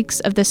shrieks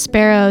of the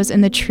sparrows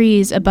in the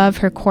trees above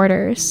her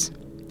quarters.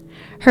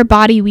 Her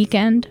body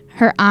weakened,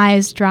 her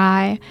eyes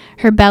dry,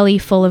 her belly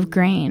full of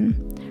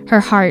grain,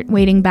 her heart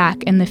waiting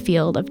back in the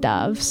field of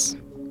doves.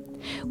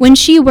 When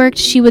she worked,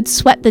 she would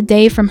sweat the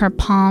day from her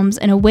palms,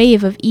 and a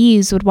wave of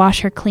ease would wash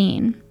her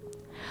clean.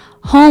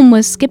 Home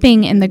was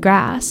skipping in the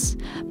grass,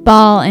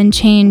 ball and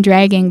chain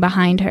dragging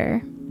behind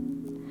her.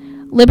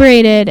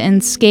 Liberated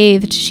and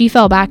scathed, she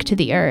fell back to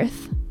the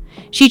earth.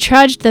 She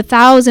trudged the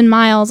 1,000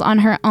 miles on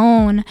her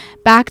own,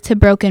 back to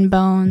broken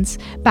bones,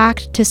 back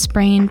to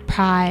sprained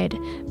pride,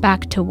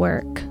 back to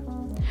work.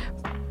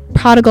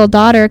 Prodigal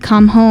daughter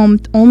come home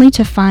only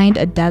to find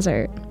a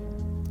desert.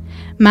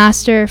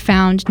 Master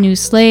found new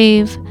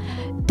slave,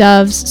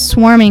 doves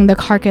swarming the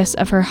carcass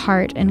of her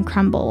heart in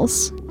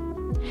crumbles.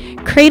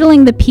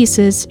 Cradling the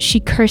pieces, she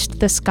cursed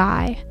the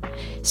sky.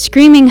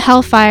 Screaming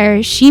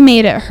hellfire, she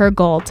made it her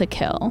goal to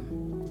kill.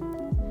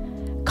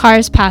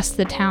 Cars passed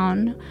the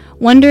town,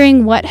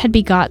 wondering what had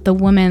begot the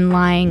woman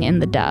lying in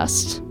the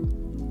dust.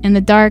 In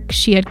the dark,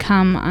 she had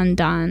come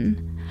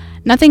undone.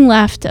 Nothing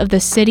left of the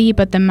city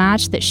but the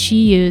match that she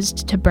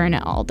used to burn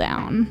it all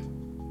down.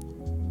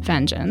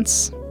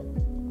 Vengeance.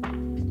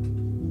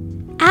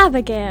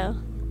 Abigail.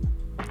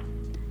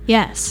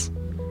 Yes.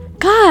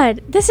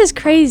 God, this is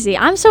crazy.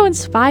 I'm so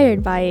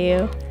inspired by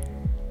you.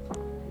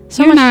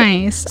 So You're much-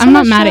 nice. so I'm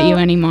not much mad at so- you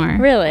anymore.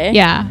 Really?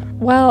 Yeah.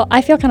 Well,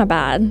 I feel kind of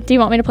bad. Do you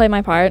want me to play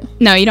my part?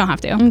 No, you don't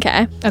have to.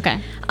 Okay. Okay.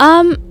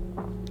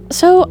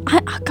 So,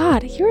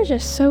 God, you're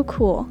just so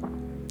cool.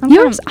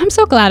 I'm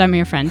so glad I'm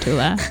your friend,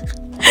 Tula.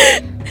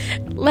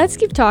 Let's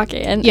keep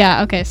talking.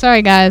 Yeah, okay.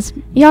 Sorry, guys.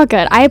 Y'all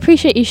good. I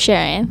appreciate you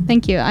sharing.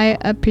 Thank you. I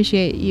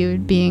appreciate you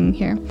being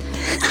here.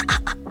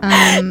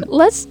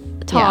 Let's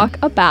talk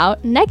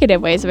about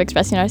negative ways of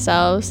expressing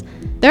ourselves.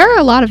 There are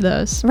a lot of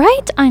those.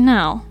 Right? I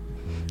know.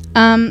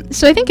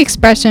 So I think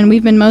expression,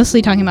 we've been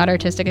mostly talking about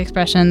artistic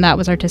expression. That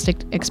was artistic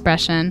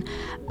expression.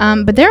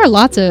 But there are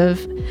lots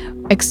of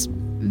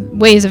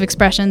ways of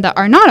expression that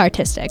are not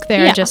artistic.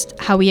 They're just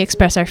how we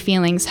express our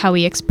feelings, how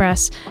we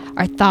express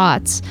our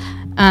thoughts.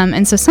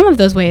 And so some of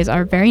those ways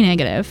are very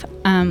negative.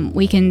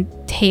 We can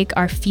take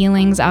our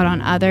feelings out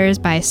on others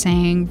by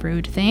saying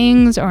rude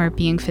things or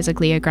being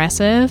physically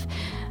aggressive.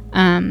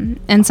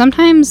 And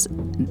sometimes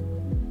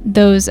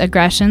those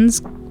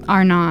aggressions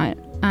are not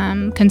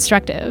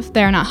constructive.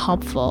 They're not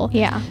helpful.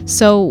 Yeah.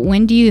 So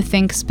when do you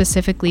think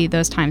specifically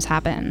those times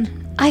happen?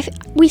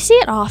 We see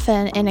it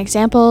often in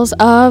examples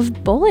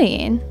of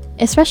bullying,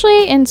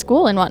 especially in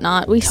school and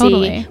whatnot. We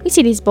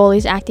see these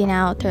bullies acting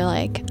out. They're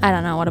like, I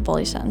don't know what a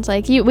bully sounds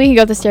like. We can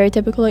go with the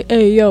stereotypical like,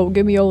 hey yo,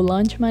 give me your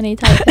lunch money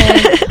type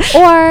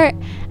thing, or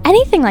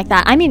anything like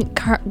that. I mean,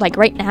 like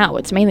right now,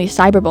 it's mainly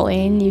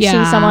cyberbullying. You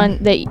see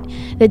someone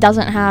that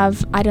doesn't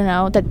have, I don't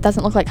know, that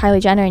doesn't look like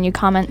Kylie Jenner, and you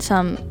comment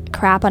some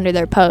crap under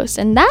their post,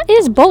 and that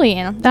is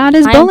bullying. That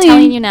is bullying. I'm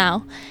telling you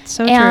now.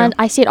 So and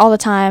true. I see it all the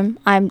time.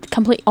 I'm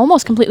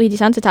almost completely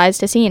desensitized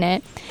to seeing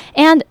it,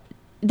 and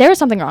there is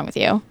something wrong with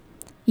you.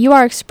 You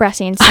are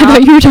expressing some... I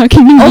thought you were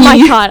talking to me. Oh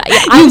my god.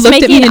 I was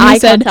making eye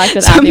contact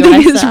with Abby when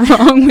I said something is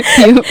wrong with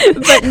you.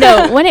 But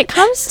no, when it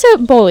comes to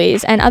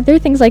bullies and other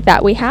things like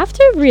that, we have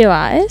to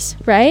realize,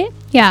 right?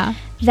 Yeah.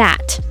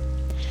 That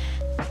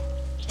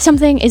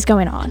something is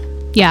going on.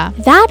 Yeah.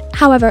 That,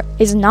 however,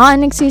 is not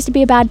an excuse to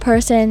be a bad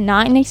person,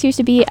 not an excuse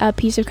to be a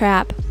piece of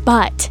crap,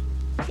 but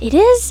it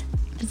is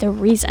the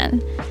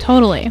reason.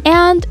 Totally.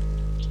 And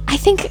I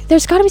think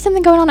there's got to be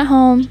something going on at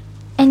home,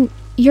 and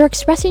you're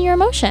expressing your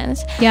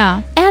emotions.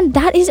 Yeah. And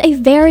that is a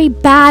very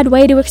bad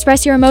way to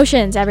express your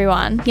emotions,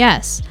 everyone.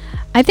 Yes.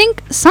 I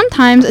think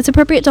sometimes it's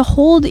appropriate to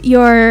hold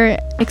your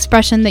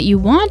expression that you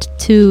want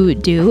to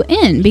do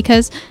in,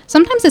 because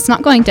sometimes it's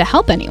not going to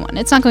help anyone.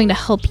 It's not going to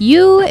help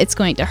you. It's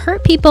going to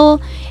hurt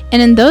people.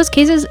 And in those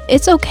cases,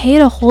 it's okay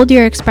to hold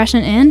your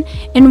expression in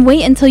and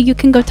wait until you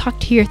can go talk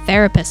to your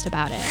therapist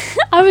about it.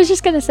 I was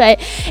just going to say,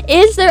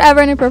 is there ever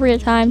an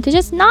appropriate time to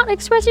just not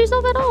express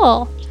yourself at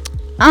all?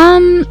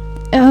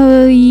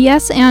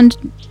 Yes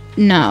and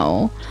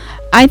no.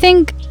 I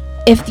think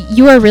if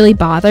you are really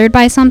bothered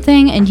by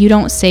something and you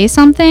don't say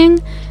something,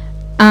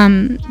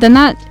 then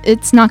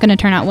it's not going to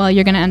turn out well.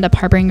 You're going to end up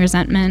harboring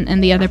resentment,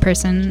 and the other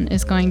person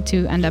is going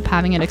to end up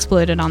having it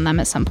exploded on them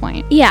at some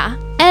point. Yeah,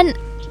 and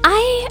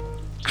I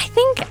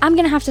think I'm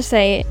going to have to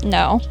say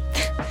no.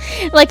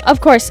 Like, of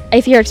course,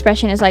 if your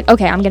expression is like,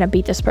 okay, I'm going to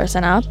beat this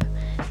person up,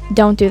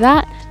 don't do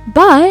that.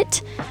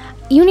 But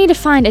you need to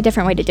find a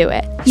different way to do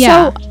it.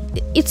 Yeah.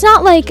 So it's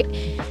not like...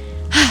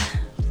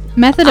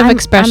 Method of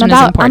expression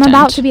is important. I'm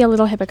about to be a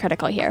little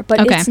hypocritical here,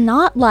 but Okay. it's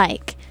not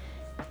like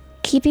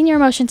keeping your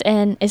emotions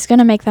in is going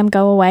to make them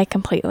go away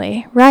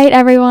completely. Right,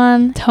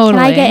 everyone? Totally. Can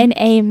I get an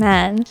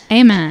amen?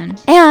 Amen.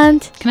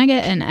 And Can I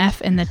get an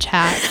F in the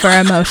chat for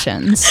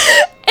emotions?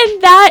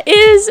 and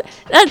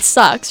that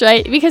sucks,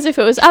 right? Because if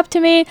it was up to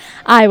me,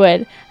 I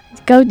would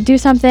go do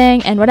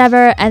something and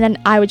whatever, and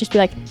then I would just be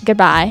like,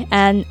 goodbye,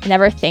 and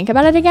never think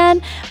about it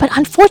again. But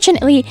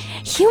unfortunately,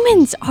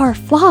 humans are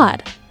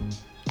flawed.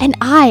 And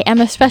I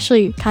am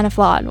especially kind of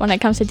flawed when it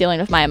comes to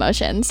dealing with my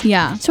emotions.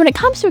 Yeah. So when it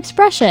comes to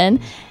expression,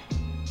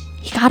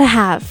 you gotta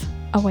have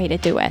a way to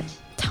do it.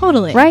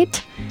 Totally.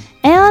 Right?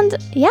 And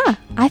yeah,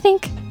 I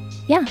think,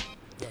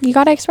 you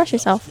gotta express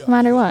yourself no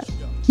matter what.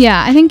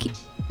 Yeah, I think,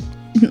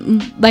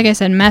 like I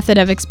said, method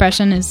of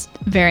expression is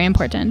very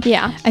important.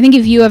 Yeah. I think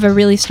if you have a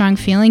really strong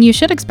feeling, you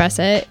should express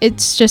it.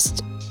 It's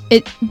just,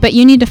 but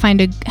you need to find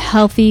a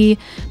healthy,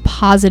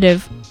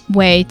 positive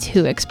way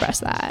to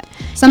express that.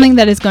 Something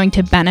that is going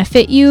to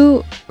benefit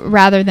you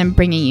rather than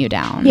bringing you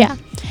down. Yeah.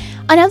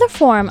 Another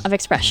form of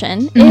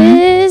expression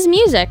is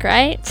music,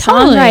 right?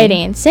 Totally.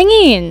 Songwriting,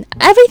 singing,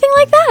 everything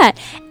like that.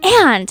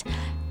 And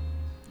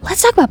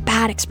let's talk about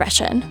bad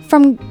expression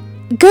from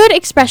good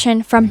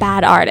expression from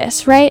bad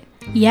artists, right?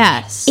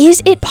 Yes.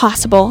 Is it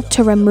possible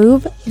to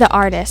remove the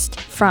artist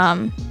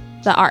from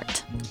the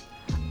art?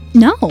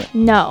 No.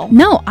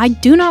 No. I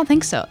do not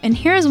think so. And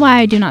here's why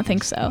I do not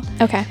think so.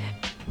 Okay.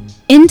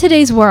 In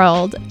today's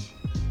world,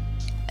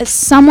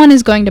 someone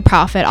is going to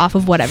profit off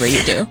of whatever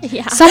you do.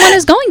 Yeah. Someone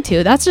is going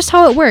to. That's just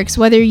how it works.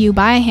 Whether you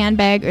buy a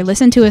handbag or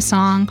listen to a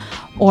song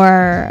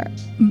or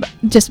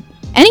just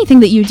anything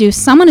that you do,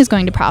 someone is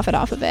going to profit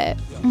off of it.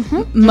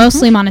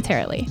 Mostly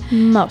monetarily.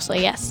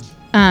 Mostly, yes.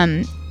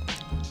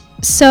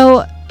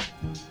 So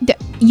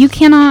you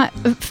cannot,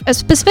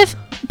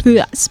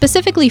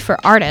 specifically for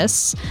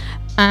artists,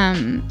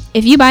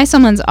 if you buy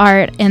someone's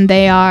art and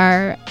they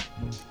are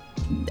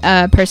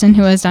a person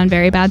who has done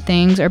very bad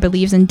things or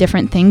believes in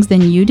different things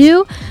than you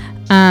do,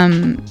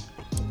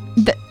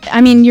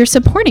 you're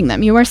supporting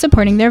them. You are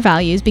supporting their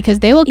values because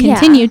they will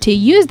continue to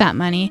use that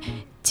money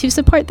to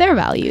support their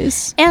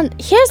values. And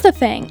here's the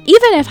thing.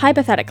 Even if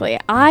hypothetically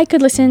I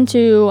could listen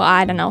to,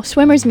 I don't know,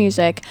 Swimmer's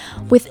music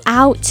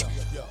without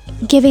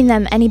giving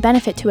them any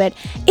benefit to it,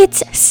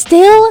 it's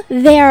still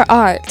their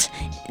art.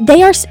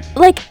 They are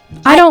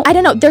I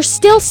don't know, they're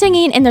still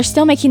singing and they're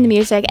still making the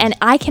music, and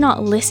I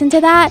cannot listen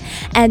to that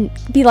and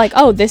be like,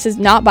 oh, this is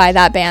not by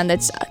that band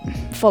that's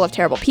full of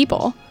terrible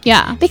people.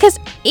 Yeah. Because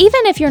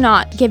even if you're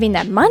not giving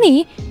them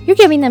money, you're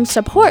giving them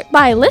support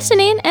by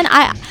listening, and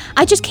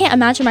I just can't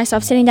imagine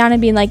myself sitting down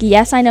and being like,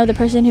 yes, I know the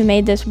person who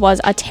made this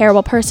was a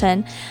terrible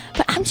person,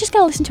 but I'm just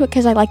gonna listen to it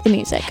because I like the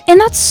music.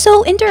 And that's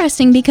so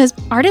interesting because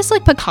artists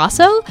like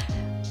Picasso,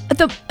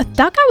 that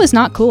guy was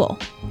not cool.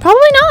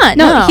 Probably not.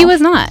 No, he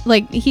was not.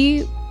 Like,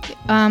 he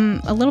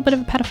a little bit of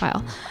a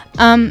pedophile.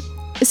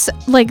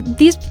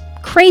 These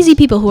crazy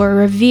people who are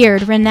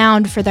revered,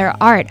 renowned for their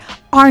art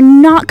are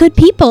not good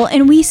people,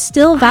 and we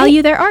still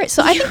value their art.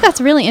 So I think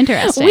that's really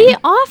interesting. We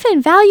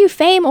often value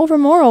fame over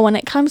moral when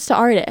it comes to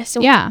artists.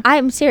 Yeah.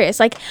 I'm serious.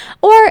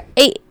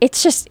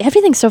 It's just,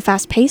 everything's so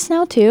fast paced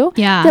now too.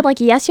 Yeah. That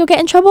yes, you'll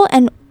get in trouble,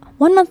 and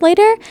 1 month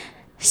later,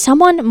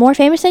 someone more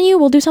famous than you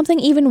will do something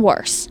even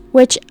worse,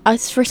 which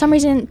for some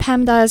reason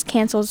PEMDAS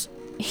cancels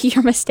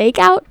your mistake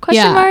out, ?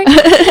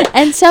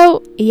 And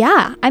so,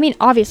 yeah, I mean,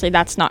 obviously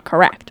that's not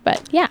correct,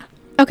 but yeah.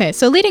 Okay,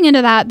 so leading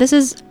into that, this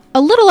is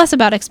a little less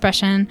about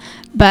expression,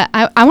 but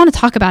I want to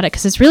talk about it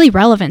because it's really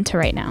relevant to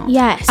right now.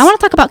 Yes. I want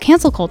to talk about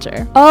cancel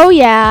culture. Oh,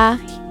 yeah.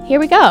 Here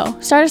we go.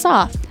 Start us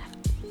off.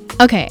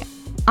 Okay,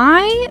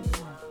 I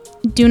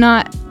do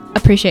not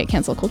appreciate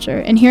cancel culture,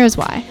 and here's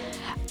why.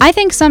 I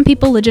think some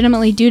people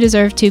legitimately do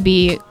deserve to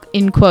be,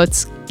 in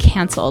quotes,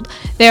 canceled.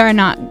 They are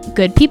not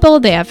good people.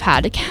 They have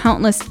had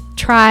countless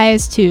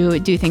tries to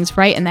do things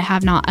right, and they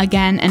have not,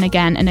 again and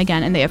again and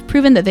again, and they have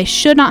proven that they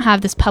should not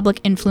have this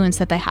public influence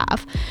that they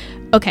have.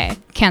 Okay,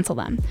 cancel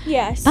them.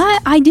 Yes. But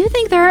I do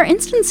think there are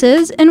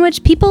instances in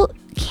which people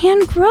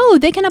can grow.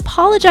 They can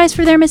apologize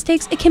for their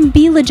mistakes. It can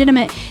be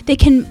legitimate. They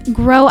can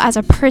grow as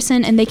a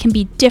person, and they can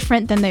be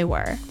different than they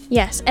were.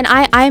 Yes, and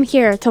I am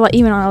here to let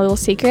you in on a little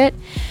secret.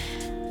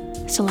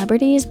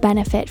 Celebrities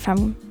benefit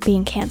from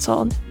being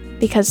canceled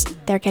because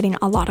they're getting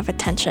a lot of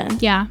attention.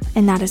 Yeah.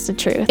 And that is the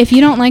truth. If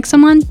you don't like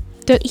someone,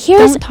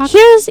 here's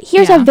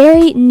yeah. a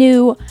very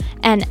new,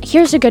 and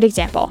here's a good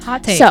example.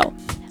 Hot take. So,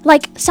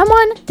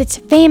 someone that's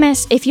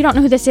famous, if you don't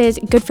know who this is,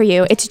 good for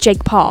you. It's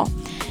Jake Paul.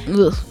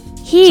 Ugh.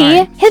 He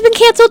Sorry. has been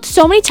canceled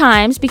so many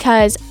times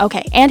because,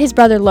 and his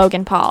brother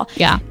Logan Paul.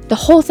 Yeah. The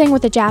whole thing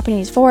with the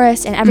Japanese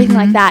forest and everything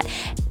like that.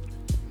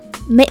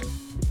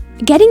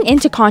 Getting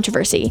into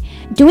controversy,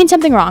 doing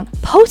something wrong,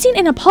 posting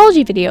an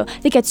apology video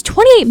that gets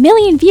 28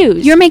 million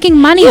views. You're making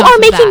money. You off are of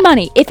making that.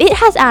 money. If it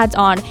has ads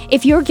on,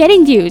 if you're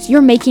getting views,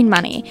 you're making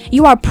money.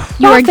 You are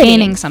profiting. You are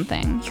gaining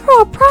something. You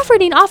are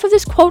profiting off of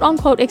this quote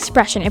unquote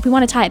expression, if we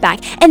want to tie it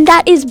back. And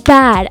that is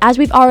bad, as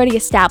we've already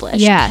established.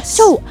 Yes.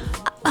 So,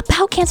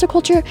 about cancel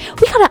culture,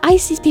 we gotta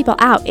ice these people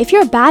out. If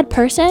you're a bad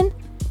person,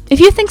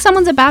 if you think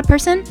someone's a bad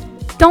person,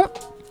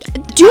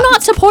 do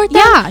not support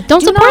them. Yeah, don't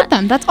support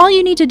them. That's all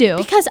you need to do.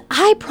 Because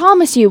I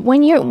promise you,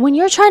 when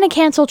you're trying to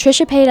cancel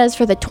Trisha Paytas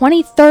for the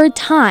 23rd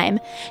time,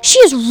 she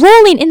is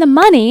rolling in the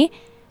money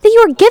that you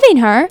are giving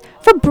her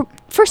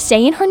for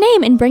saying her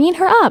name and bringing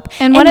her up.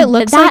 And what it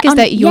looks like is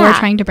that you're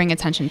trying to bring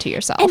attention to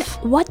yourself. And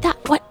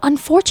what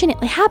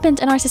unfortunately happens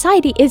in our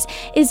society is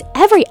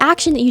every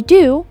action that you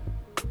do,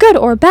 good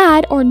or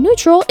bad or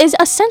neutral, is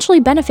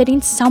essentially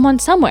benefiting someone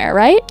somewhere,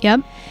 right?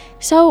 Yep.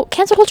 So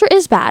cancel culture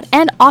is bad,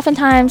 and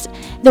oftentimes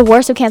the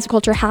worst of cancel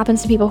culture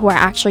happens to people who are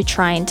actually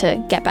trying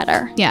to get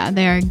better. Yeah,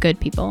 they are good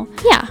people.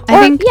 Yeah,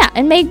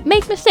 and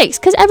make mistakes,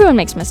 because everyone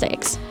makes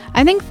mistakes.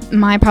 I think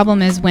my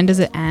problem is, when does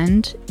it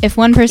end? If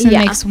one person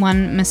makes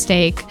one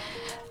mistake,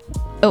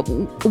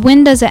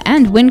 when does it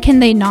end? When can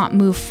they not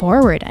move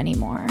forward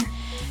anymore?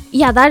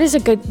 Yeah, that is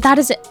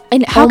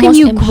an how can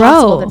you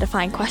impossible grow? to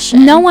define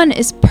question. No one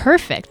is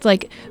perfect.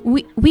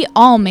 We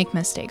all make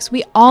mistakes.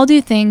 We all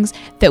do things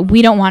that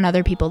we don't want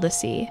other people to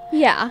see.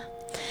 Yeah.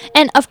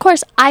 And of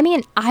course, I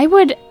mean, I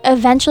would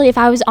eventually, if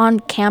I was on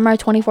camera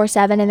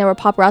 24/7 and there were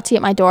paparazzi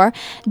at my door,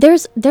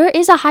 there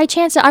is a high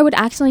chance that I would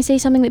accidentally say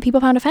something that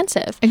people found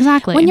offensive.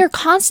 Exactly. When you're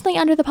constantly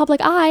under the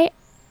public eye,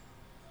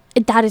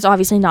 that is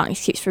obviously not an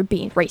excuse for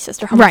being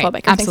racist or homophobic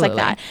Right, or things like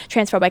that,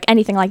 transphobic,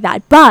 anything like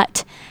that.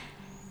 But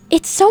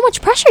it's so much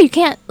pressure. You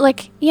can't,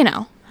 like, you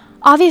know,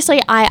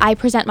 obviously I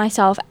present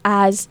myself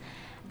as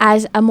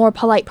a more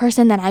polite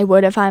person than I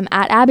would if I'm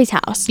at Abby's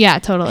house. Yeah,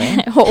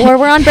 totally. Or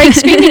we're on break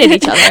screaming at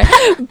each other.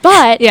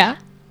 But Yeah.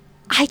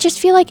 I just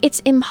feel like it's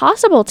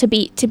impossible to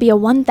be a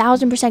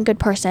 1,000% good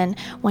person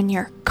when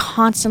you're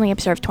constantly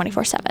observed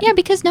 24/7. Yeah,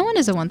 because no one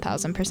is a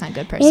 1,000%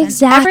 good person.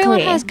 Exactly. Everyone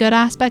has good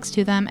aspects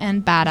to them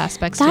and bad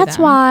aspects to them. That's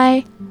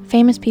why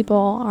famous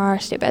people are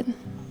stupid.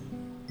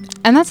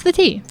 And that's the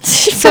tea. For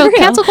So real.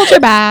 cancel culture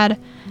bad,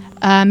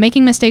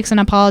 making mistakes and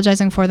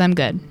apologizing for them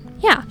good.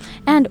 Yeah.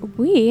 And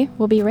we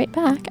will be right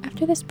back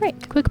after this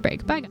break. Quick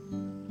break. Bye.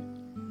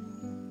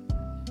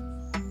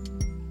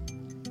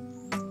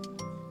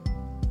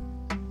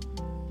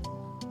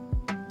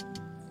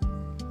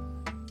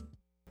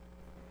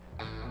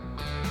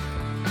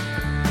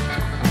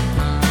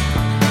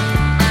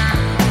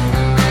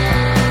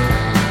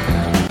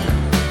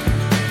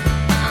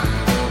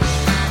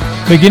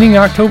 Beginning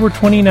October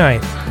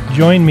 29th,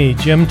 join me,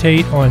 Jim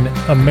Tate, on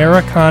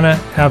Americana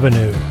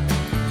Avenue,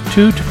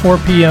 2 to 4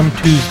 p.m.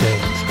 Tuesdays.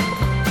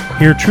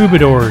 Hear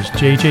troubadours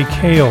J.J.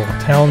 Cale,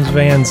 Townes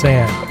Van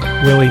Zandt,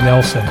 Willie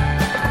Nelson.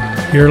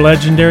 Hear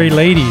legendary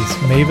ladies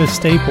Mavis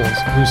Staples,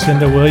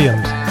 Lucinda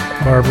Williams,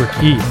 Barbara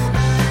Keith.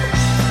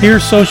 Hear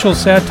social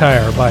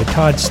satire by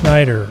Todd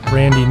Snyder,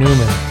 Randy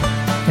Newman,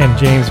 and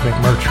James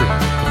McMurtry.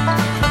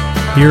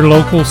 Hear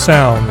local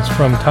sounds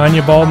from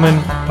Tanya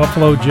Baldwin,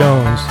 Buffalo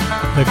Jones,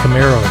 the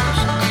Camaros,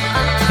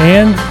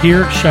 and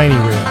hear Shiny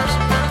Ribs.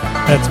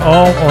 That's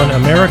all on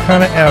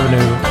Americana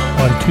Avenue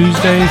on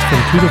Tuesdays from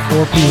 2 to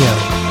 4 p.m.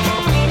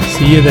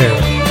 See you there.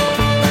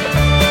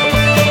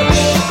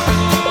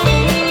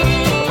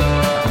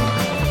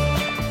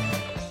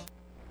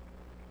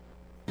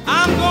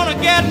 I'm gonna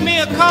get me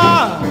a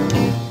car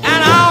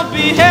and I'll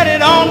be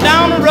headed on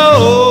down the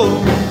road.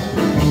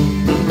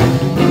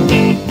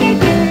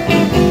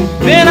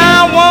 Then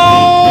I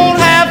won't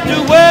have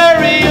to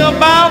worry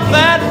about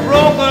that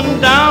broken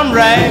down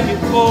ragged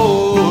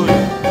Ford.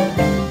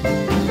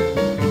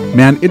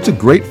 Man, it's a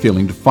great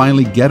feeling to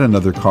finally get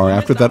another car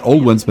after that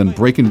old one's been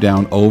breaking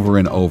down over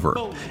and over.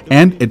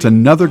 And it's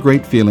another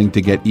great feeling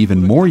to get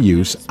even more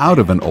use out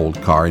of an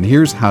old car, and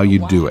here's how you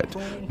do it.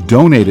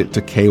 Donate it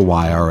to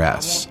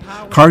KYRS.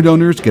 Car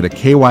donors get a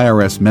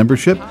KYRS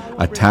membership,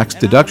 a tax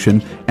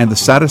deduction, and the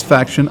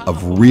satisfaction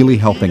of really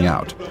helping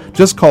out.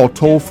 Just call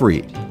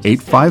toll-free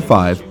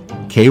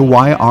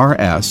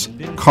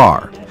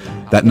 855-KYRS-CAR.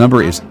 That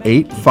number is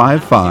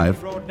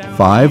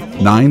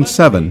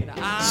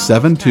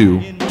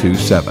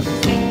 855-597-7227.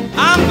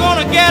 I'm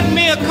gonna get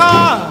me a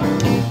car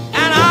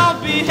and I'll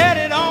be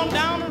headed on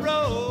down the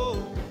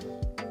road.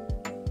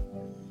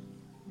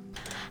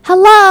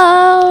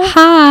 Hello.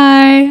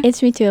 Hi.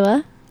 It's me,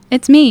 Tula.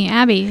 It's me,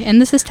 Abby,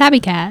 and this is Tabby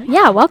Cat.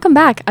 Yeah, welcome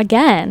back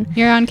again.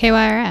 You're on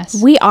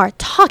KYRS. We are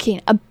talking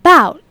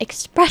about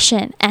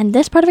expression, and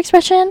this part of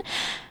expression,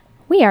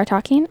 we are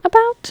talking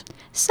about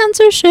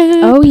censorship.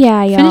 Oh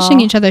yeah, y'all.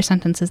 Finishing each other's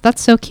sentences.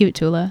 That's so cute,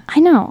 Tula.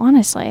 I know,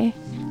 honestly.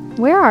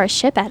 Where are our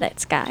ship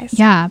edits, guys?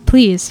 Yeah,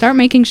 please start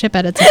making ship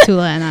edits with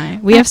Tula and I.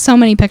 We have so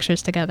many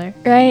pictures together.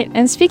 Right?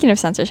 And speaking of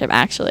censorship,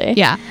 actually.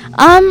 Yeah.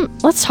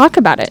 Let's talk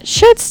about it.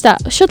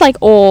 Should like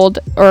old,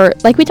 or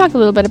like we talked a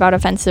little bit about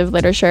offensive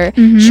literature,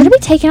 Mm-hmm. should it be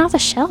taken off the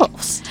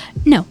shelves?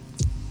 No.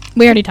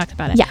 We already talked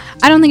about it. Yeah.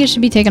 I don't think it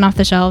should be taken off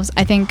the shelves.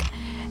 I think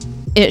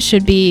it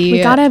should be...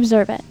 We gotta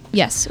observe it.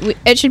 Yes.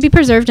 It should be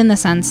preserved in the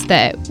sense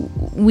that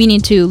we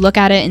need to look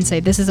at it and say,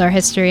 this is our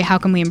history. How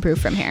can we improve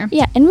from here?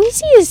 Yeah, and we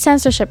see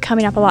censorship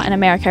coming up a lot in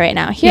America right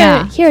now.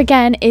 Here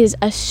again is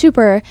a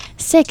super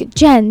sick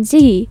Gen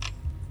Z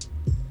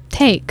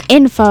Take.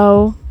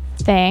 info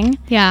thing.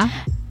 Yeah.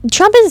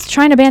 Trump is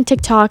trying to ban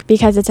TikTok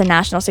because it's a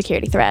national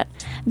security threat.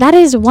 That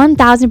is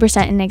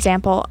 1,000% an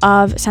example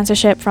of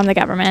censorship from the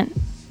government.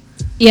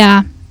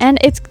 Yeah. And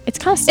it's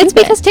kind of stupid. It's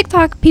because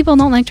TikTok people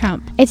don't like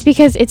Trump. It's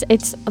because it's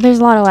there's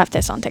a lot of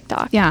leftists on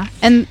TikTok. Yeah.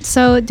 And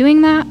so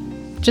doing that,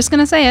 just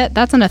gonna say it,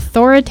 that's an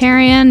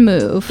authoritarian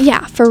move.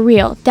 Yeah, for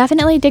real.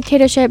 Definitely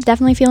dictatorship,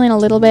 definitely feeling a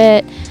little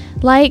bit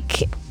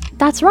like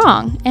that's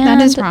wrong. And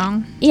that is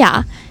wrong.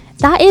 Yeah.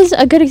 That is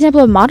a good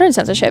example of modern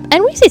censorship.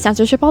 And we see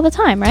censorship all the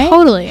time, right?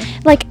 Totally.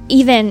 Like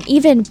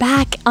even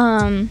back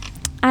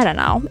I don't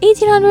know,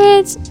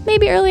 1800s,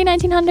 maybe early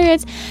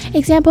 1900s,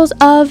 examples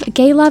of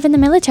gay love in the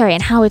military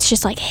and how it's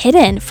just like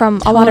hidden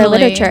from a lot of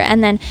literature.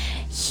 And then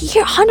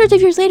here, hundreds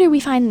of years later, we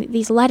find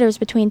these letters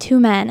between two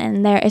men,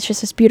 and it's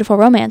just this beautiful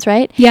romance,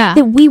 right? Yeah.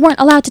 That we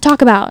weren't allowed to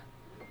talk about.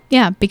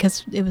 Yeah,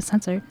 because it was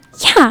censored.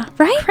 Yeah,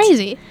 right?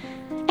 Crazy.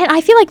 And I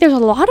feel like there's a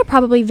lot of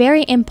probably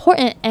very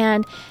important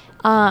and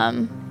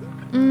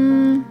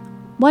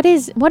what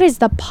is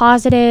the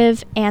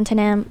positive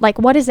antonym? Like,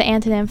 what is the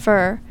antonym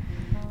for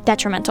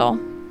detrimental?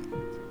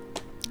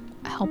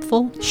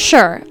 helpful.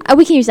 Sure,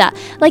 we can use that.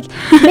 Like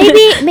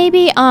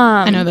maybe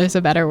I know there's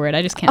a better word.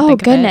 I just can't. Oh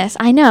think goodness,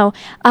 of it. I know.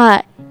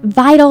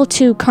 Vital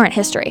to current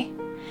history.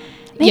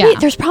 Maybe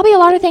there's probably a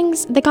lot of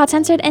things that got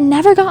censored and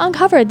never got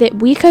uncovered that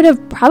we could have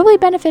probably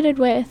benefited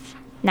with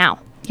now.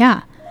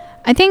 Yeah,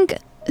 I think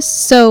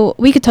so.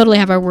 We could totally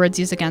have our words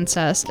used against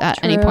us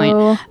at any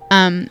point.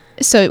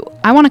 So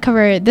I want to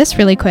cover this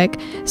really quick.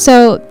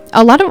 So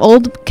a lot of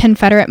old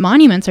Confederate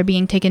monuments are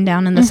being taken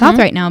down in the South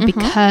right now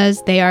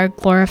because they are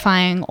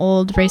glorifying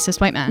old racist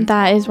white men.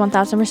 That is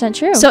 1000%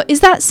 true. So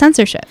is that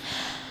censorship?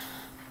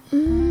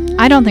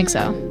 I don't think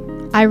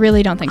so. I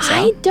really don't think so.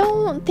 I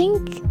don't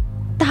think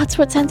that's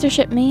what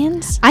censorship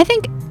means. I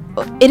think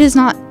it's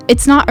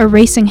not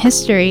erasing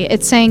history.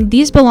 It's saying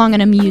these belong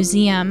in a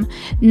museum,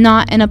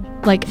 not in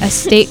a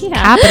state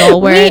capital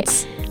where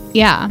it's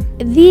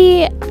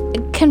the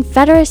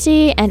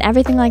Confederacy and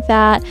everything like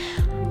that.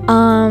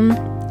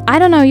 I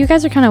don't know, you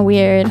guys are kind of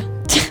weird.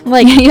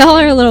 Like y'all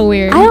are a little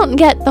weird. I don't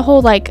get the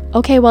whole like,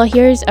 okay, well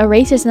here's a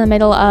racist in the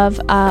middle of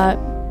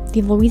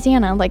the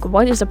Louisiana. Like,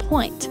 what is the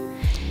point?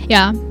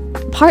 Yeah.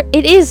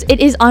 It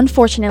is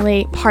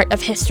unfortunately part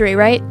of history,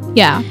 right?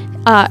 Yeah.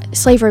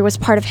 Slavery was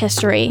part of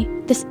history.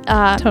 This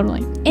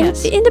totally.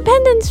 The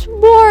Independence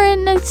War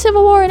and the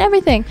Civil War and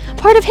everything,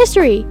 part of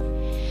history.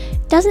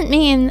 Doesn't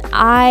mean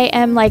I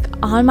am like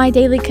on my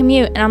daily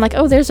commute and I'm like,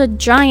 oh, there's a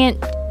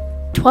giant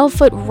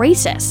 12-foot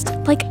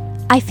racist. Like,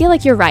 I feel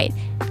like you're right.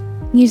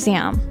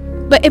 Museum.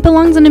 But it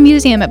belongs in a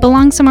museum. It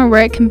belongs somewhere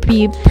where it can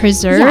be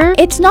preserved. Yeah,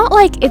 it's not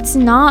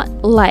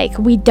like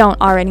we don't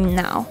already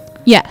know.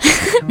 Yeah.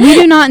 We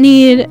do not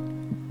need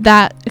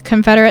that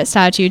Confederate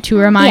statue to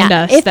remind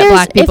us that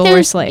black people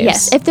were slaves.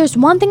 Yes. If there's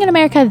one thing in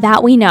America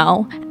that we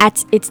know,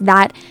 it's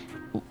that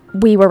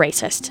we were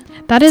racist.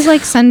 That is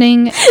like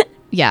sending...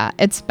 Yeah,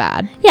 it's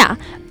bad. Yeah.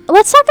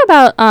 Let's talk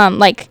about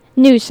like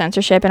news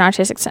censorship and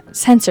artistic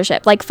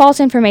censorship, like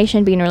false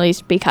information being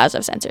released because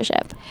of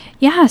censorship.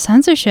 Yeah,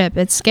 censorship.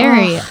 It's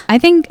scary. I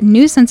think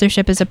news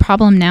censorship is a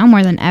problem now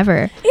more than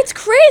ever. It's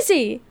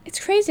crazy.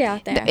 It's crazy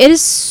out there. It is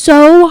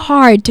so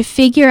hard to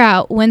figure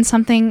out when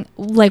something,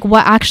 like,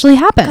 what actually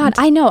happened. God,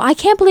 I know. I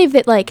can't believe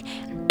that, like,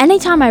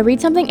 anytime I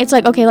read something, it's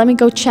like, okay, let me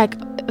go check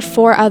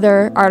 4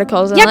 other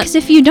articles. Yeah, because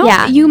if you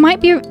don't, you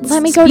might be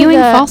spewing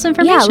false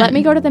information. Yeah, let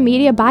me go to the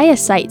media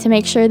bias site to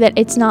make sure that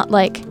it's not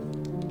like...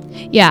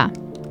 Yeah,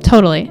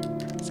 totally.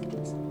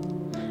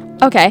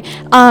 Okay.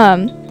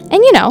 And,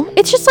 you know,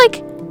 it's just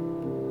like...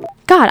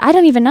 God, I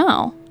don't even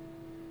know.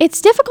 It's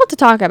difficult to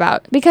talk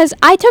about because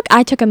I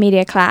took a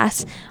media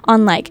class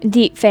on, like,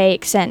 deep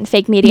fakes and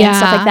fake media and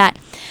stuff like that.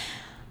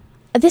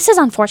 This is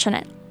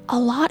unfortunate. A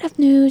lot of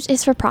news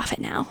is for profit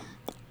now.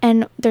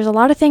 And there's a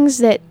lot of things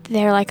that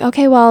they're like,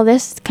 okay, well,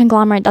 this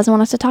conglomerate doesn't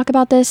want us to talk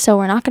about this, so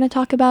we're not going to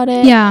talk about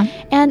it. Yeah.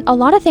 And a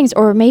lot of things,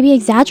 or maybe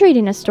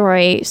exaggerating a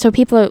story, so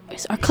people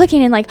are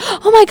clicking and like,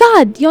 oh my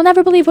God, you'll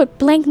never believe what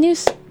blank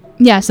news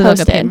so they'll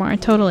get paid more.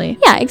 Totally.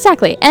 Yeah,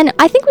 exactly. And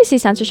I think we see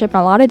censorship in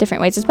a lot of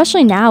different ways,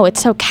 especially now. It's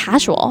so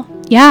casual.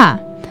 Yeah,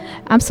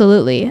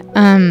 absolutely.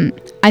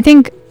 I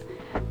think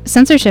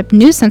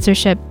news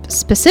censorship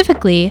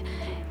specifically,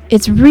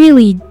 it's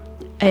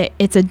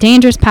a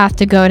dangerous path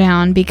to go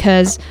down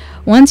because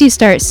once you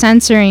start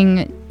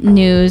censoring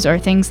news or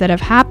things that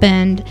have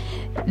happened,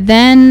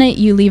 then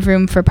you leave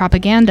room for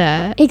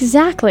propaganda.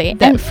 Exactly.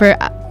 For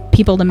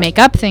people to make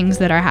up things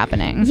that are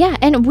happening. Yeah,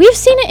 and we've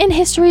seen it in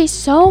history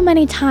so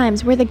many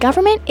times where the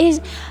government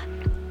is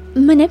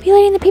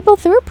manipulating the people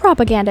through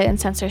propaganda and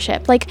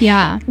censorship. Like,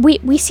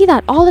 we see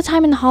that all the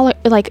time in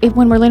the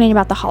when we're learning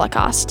about the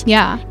Holocaust.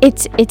 Yeah.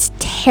 It's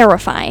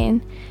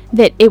terrifying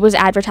that it was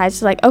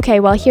advertised like, okay,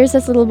 well, here's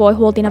this little boy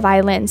holding a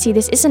violin. See,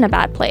 this isn't a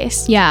bad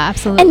place. Yeah,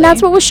 absolutely. And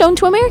that's what was shown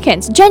to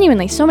Americans.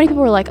 Genuinely, so many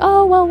people were like,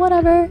 oh, well,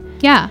 whatever.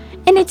 Yeah.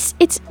 And it's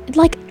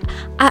like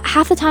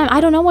half the time I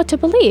don't know what to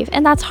believe,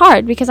 and that's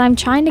hard because I'm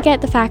trying to get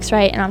the facts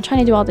right and I'm trying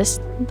to do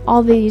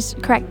all these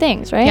correct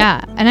things, right?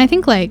 Yeah, and I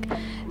think like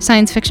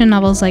science fiction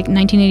novels like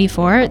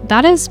 1984,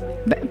 that is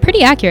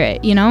pretty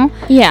accurate, you know?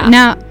 Yeah.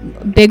 Now,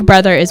 Big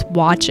Brother is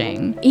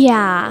watching.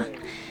 Yeah.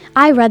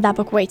 I read that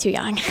book way too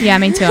young. Yeah,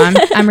 me too.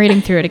 I'm reading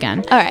through it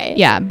again. All right.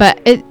 Yeah,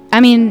 but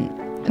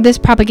this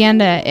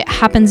propaganda, it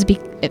happens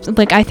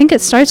I think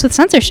it starts with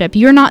censorship.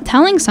 You're not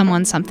telling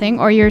someone something,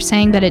 or you're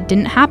saying that it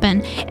didn't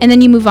happen, and then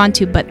you move on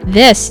to, but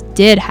this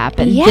did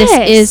happen. Yes.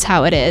 This is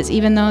how it is,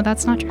 even though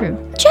that's not true.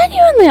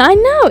 Genuinely, I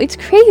know. It's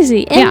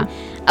crazy. And,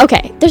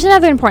 okay, there's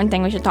another important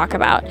thing we should talk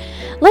about.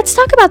 Let's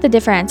talk about the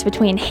difference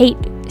between hate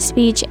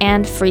speech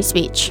and free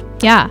speech.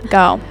 Yeah.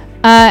 Go.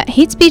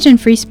 Hate speech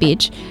and free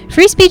speech.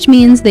 Free speech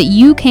means that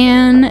you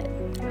can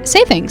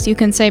say things. You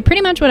can say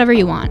pretty much whatever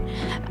you want.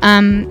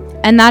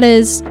 And that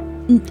is,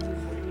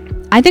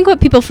 I think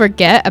what people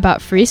forget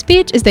about free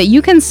speech is that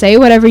you can say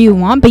whatever you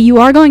want, but you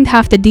are going to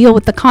have to deal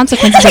with the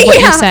consequences of what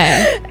you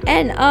say.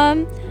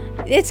 And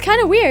it's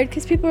kind of weird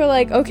because people are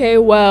like, okay,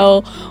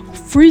 well,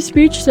 free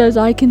speech says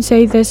I can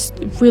say this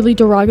really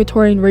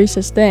derogatory and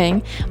racist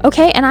thing.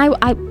 Okay, and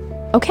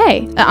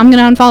okay. I'm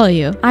going to unfollow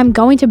you. I'm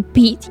going to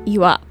beat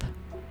you up.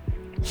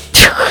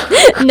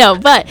 No,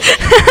 but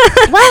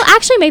well,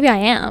 actually, maybe I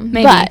am.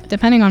 Maybe, but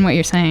depending on what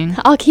you're saying.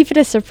 I'll keep it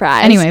a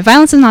surprise. Anyway,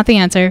 violence is not the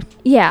answer.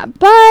 Yeah,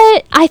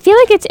 but I feel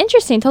like it's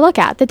interesting to look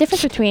at the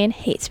difference between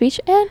hate speech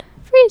and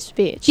free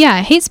speech.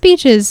 Yeah, hate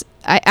speech is,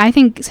 I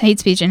think hate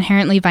speech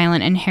inherently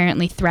violent,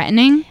 inherently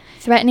threatening.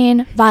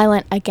 Threatening,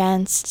 violent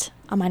against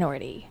a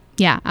minority.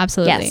 Yeah,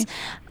 absolutely.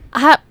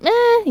 Yes.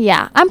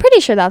 Yeah, I'm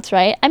pretty sure that's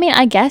right. I mean,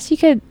 I guess you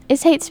could,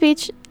 is hate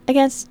speech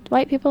against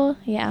white people?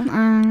 Yeah.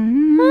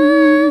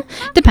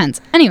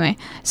 Depends. Anyway,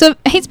 so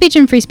hate speech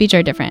and free speech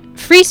are different.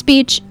 Free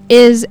speech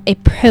is a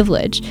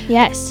privilege.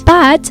 Yes.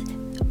 But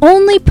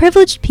only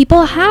privileged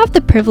people have the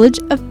privilege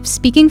of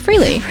speaking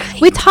freely.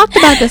 Right. We talked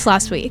about this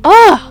last week.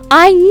 Oh,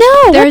 I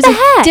know. There's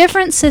a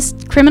different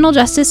criminal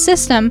justice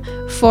system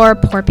for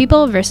poor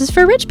people versus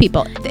for rich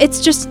people. It's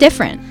just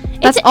different.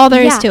 That's all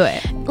there is to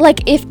it.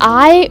 Like, if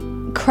I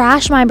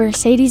crash my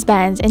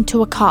Mercedes-Benz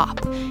into a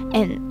cop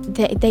and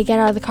they get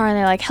out of the car and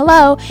they're like,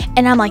 hello,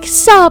 and I'm like,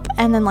 sup,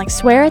 and then like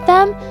swear at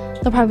them,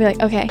 they'll probably be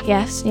like, okay,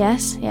 yes.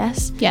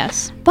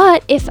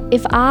 But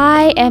if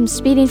I am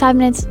speeding 5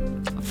 miles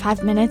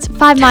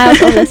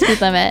over the speed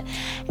limit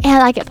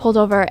and I get pulled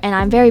over and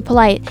I'm very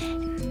polite,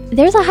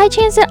 there's a high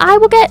chance that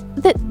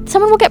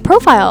someone will get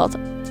profiled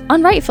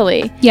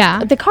unrightful.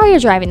 Yeah. The car you're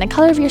driving, the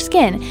color of your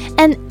skin.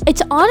 And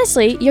it's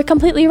honestly, you're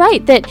completely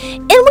right and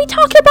we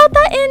talk about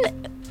that in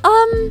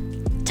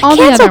all cancel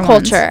the other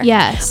culture. Ones.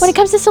 Yes. When it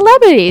comes to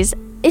celebrities,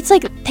 it's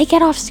like they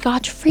get off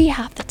scotch-free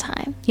half the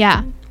time.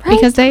 Yeah. Right?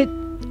 Because they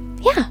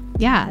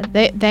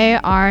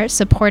are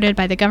supported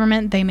by the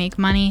government, they make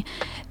money,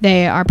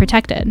 they are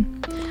protected.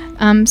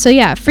 So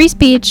yeah, free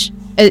speech,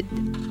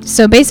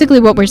 so basically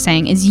what we're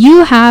saying is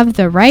you have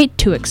the right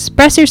to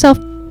express yourself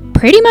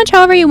pretty much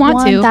however you want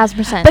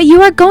 1,000%. but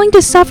you are going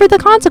to suffer the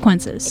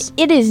consequences.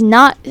 It is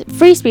not,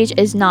 free speech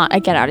is not a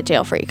get out of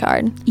jail free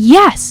card.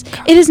 Yes,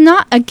 it is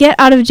not a get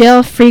out of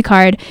jail free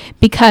card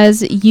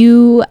because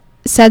you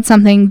said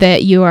something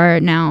that you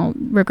are now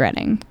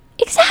regretting.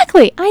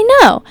 Exactly, I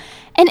know.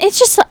 And it's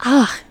just,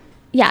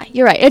 yeah,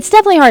 you're right. It's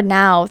definitely hard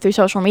now through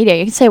social media.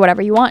 You can say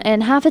whatever you want,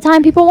 and half the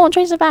time people won't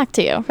trace it back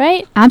to you,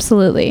 right?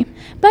 Absolutely.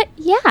 But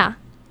yeah,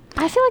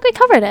 I feel like we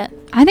covered it.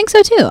 I think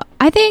so too.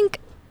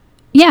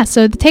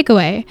 So the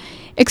takeaway,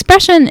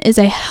 expression is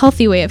a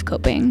healthy way of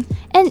coping.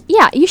 And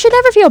yeah, you should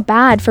never feel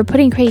bad for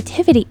putting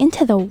creativity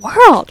into the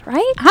world,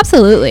 right?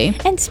 Absolutely.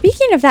 And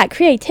speaking of that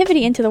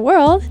creativity into the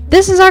world,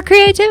 this is our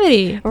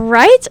creativity.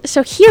 Right?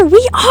 So here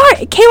we are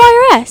at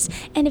KYRS.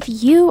 And if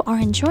you are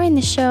enjoying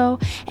the show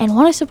and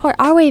want to support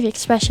our way of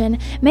expression,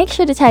 make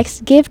sure to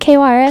text Give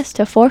KYRS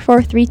to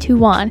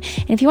 44321.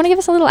 And if you want to give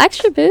us a little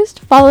extra boost,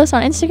 follow us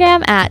on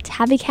Instagram at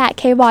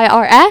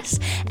tabbycatkyrs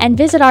and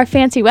visit our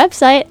fancy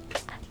website,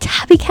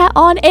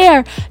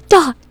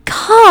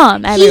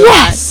 tabbycatonair.com, everyone.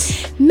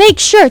 Yes! Make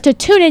sure to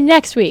tune in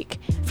next week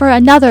for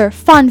another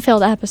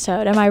fun-filled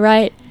episode. Am I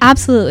right?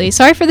 Absolutely.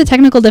 Sorry for the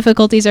technical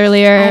difficulties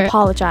earlier. I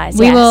apologize.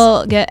 We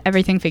will get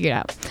everything figured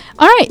out.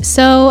 All right.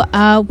 So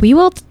we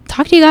will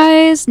talk to you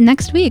guys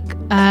next week.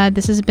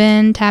 This has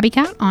been Tabby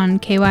Cat on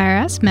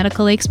KYRS,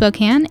 Medical Lake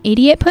Spokane,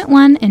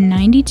 88.1 and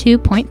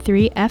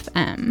 92.3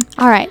 FM.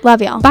 All right.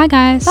 Love y'all. Bye,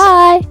 guys.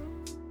 Bye.